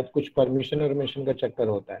लेना, शायद कुछ परमिशन वर्मिशन का चक्कर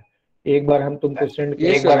होता है। एक बार हम तुमको सेंड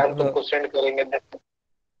यस करेंगे, सर। हाँ।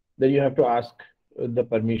 then you have to ask the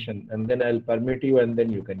permission and then I'll permit you and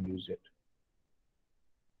then you can use it.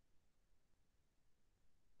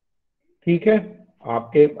 ठीक है,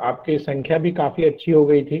 आपके आपकी संख्या भी काफी अच्छी हो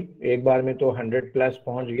गई थी। एक बार में तो 100+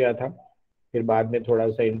 पहुंच गया था, फिर बाद में थोड़ा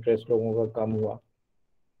सा इंटरेस्ट लोगों का कम हुआ,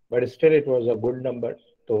 but still it was a good number.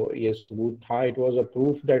 तो ये सबूत था, it was a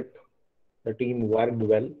proof that the team worked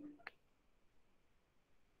well.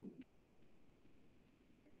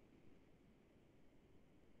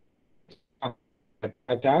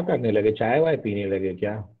 क्या करने लगे, चाय वाय पीने लगे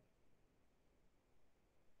क्या?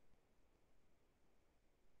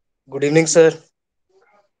 Good evening sir.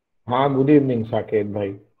 हाँ गुड इवनिंग साकेत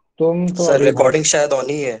भाई। तुम तो सर अभी रिकॉर्डिंग शायद ऑन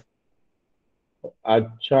ही है।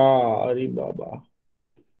 अच्छा, अरे बाबा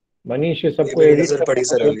मनीष, ये ये सबको मेरी एडिट नजर करना पड़ी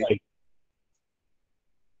सर पड़ेगा अभी। भाई।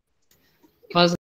 बस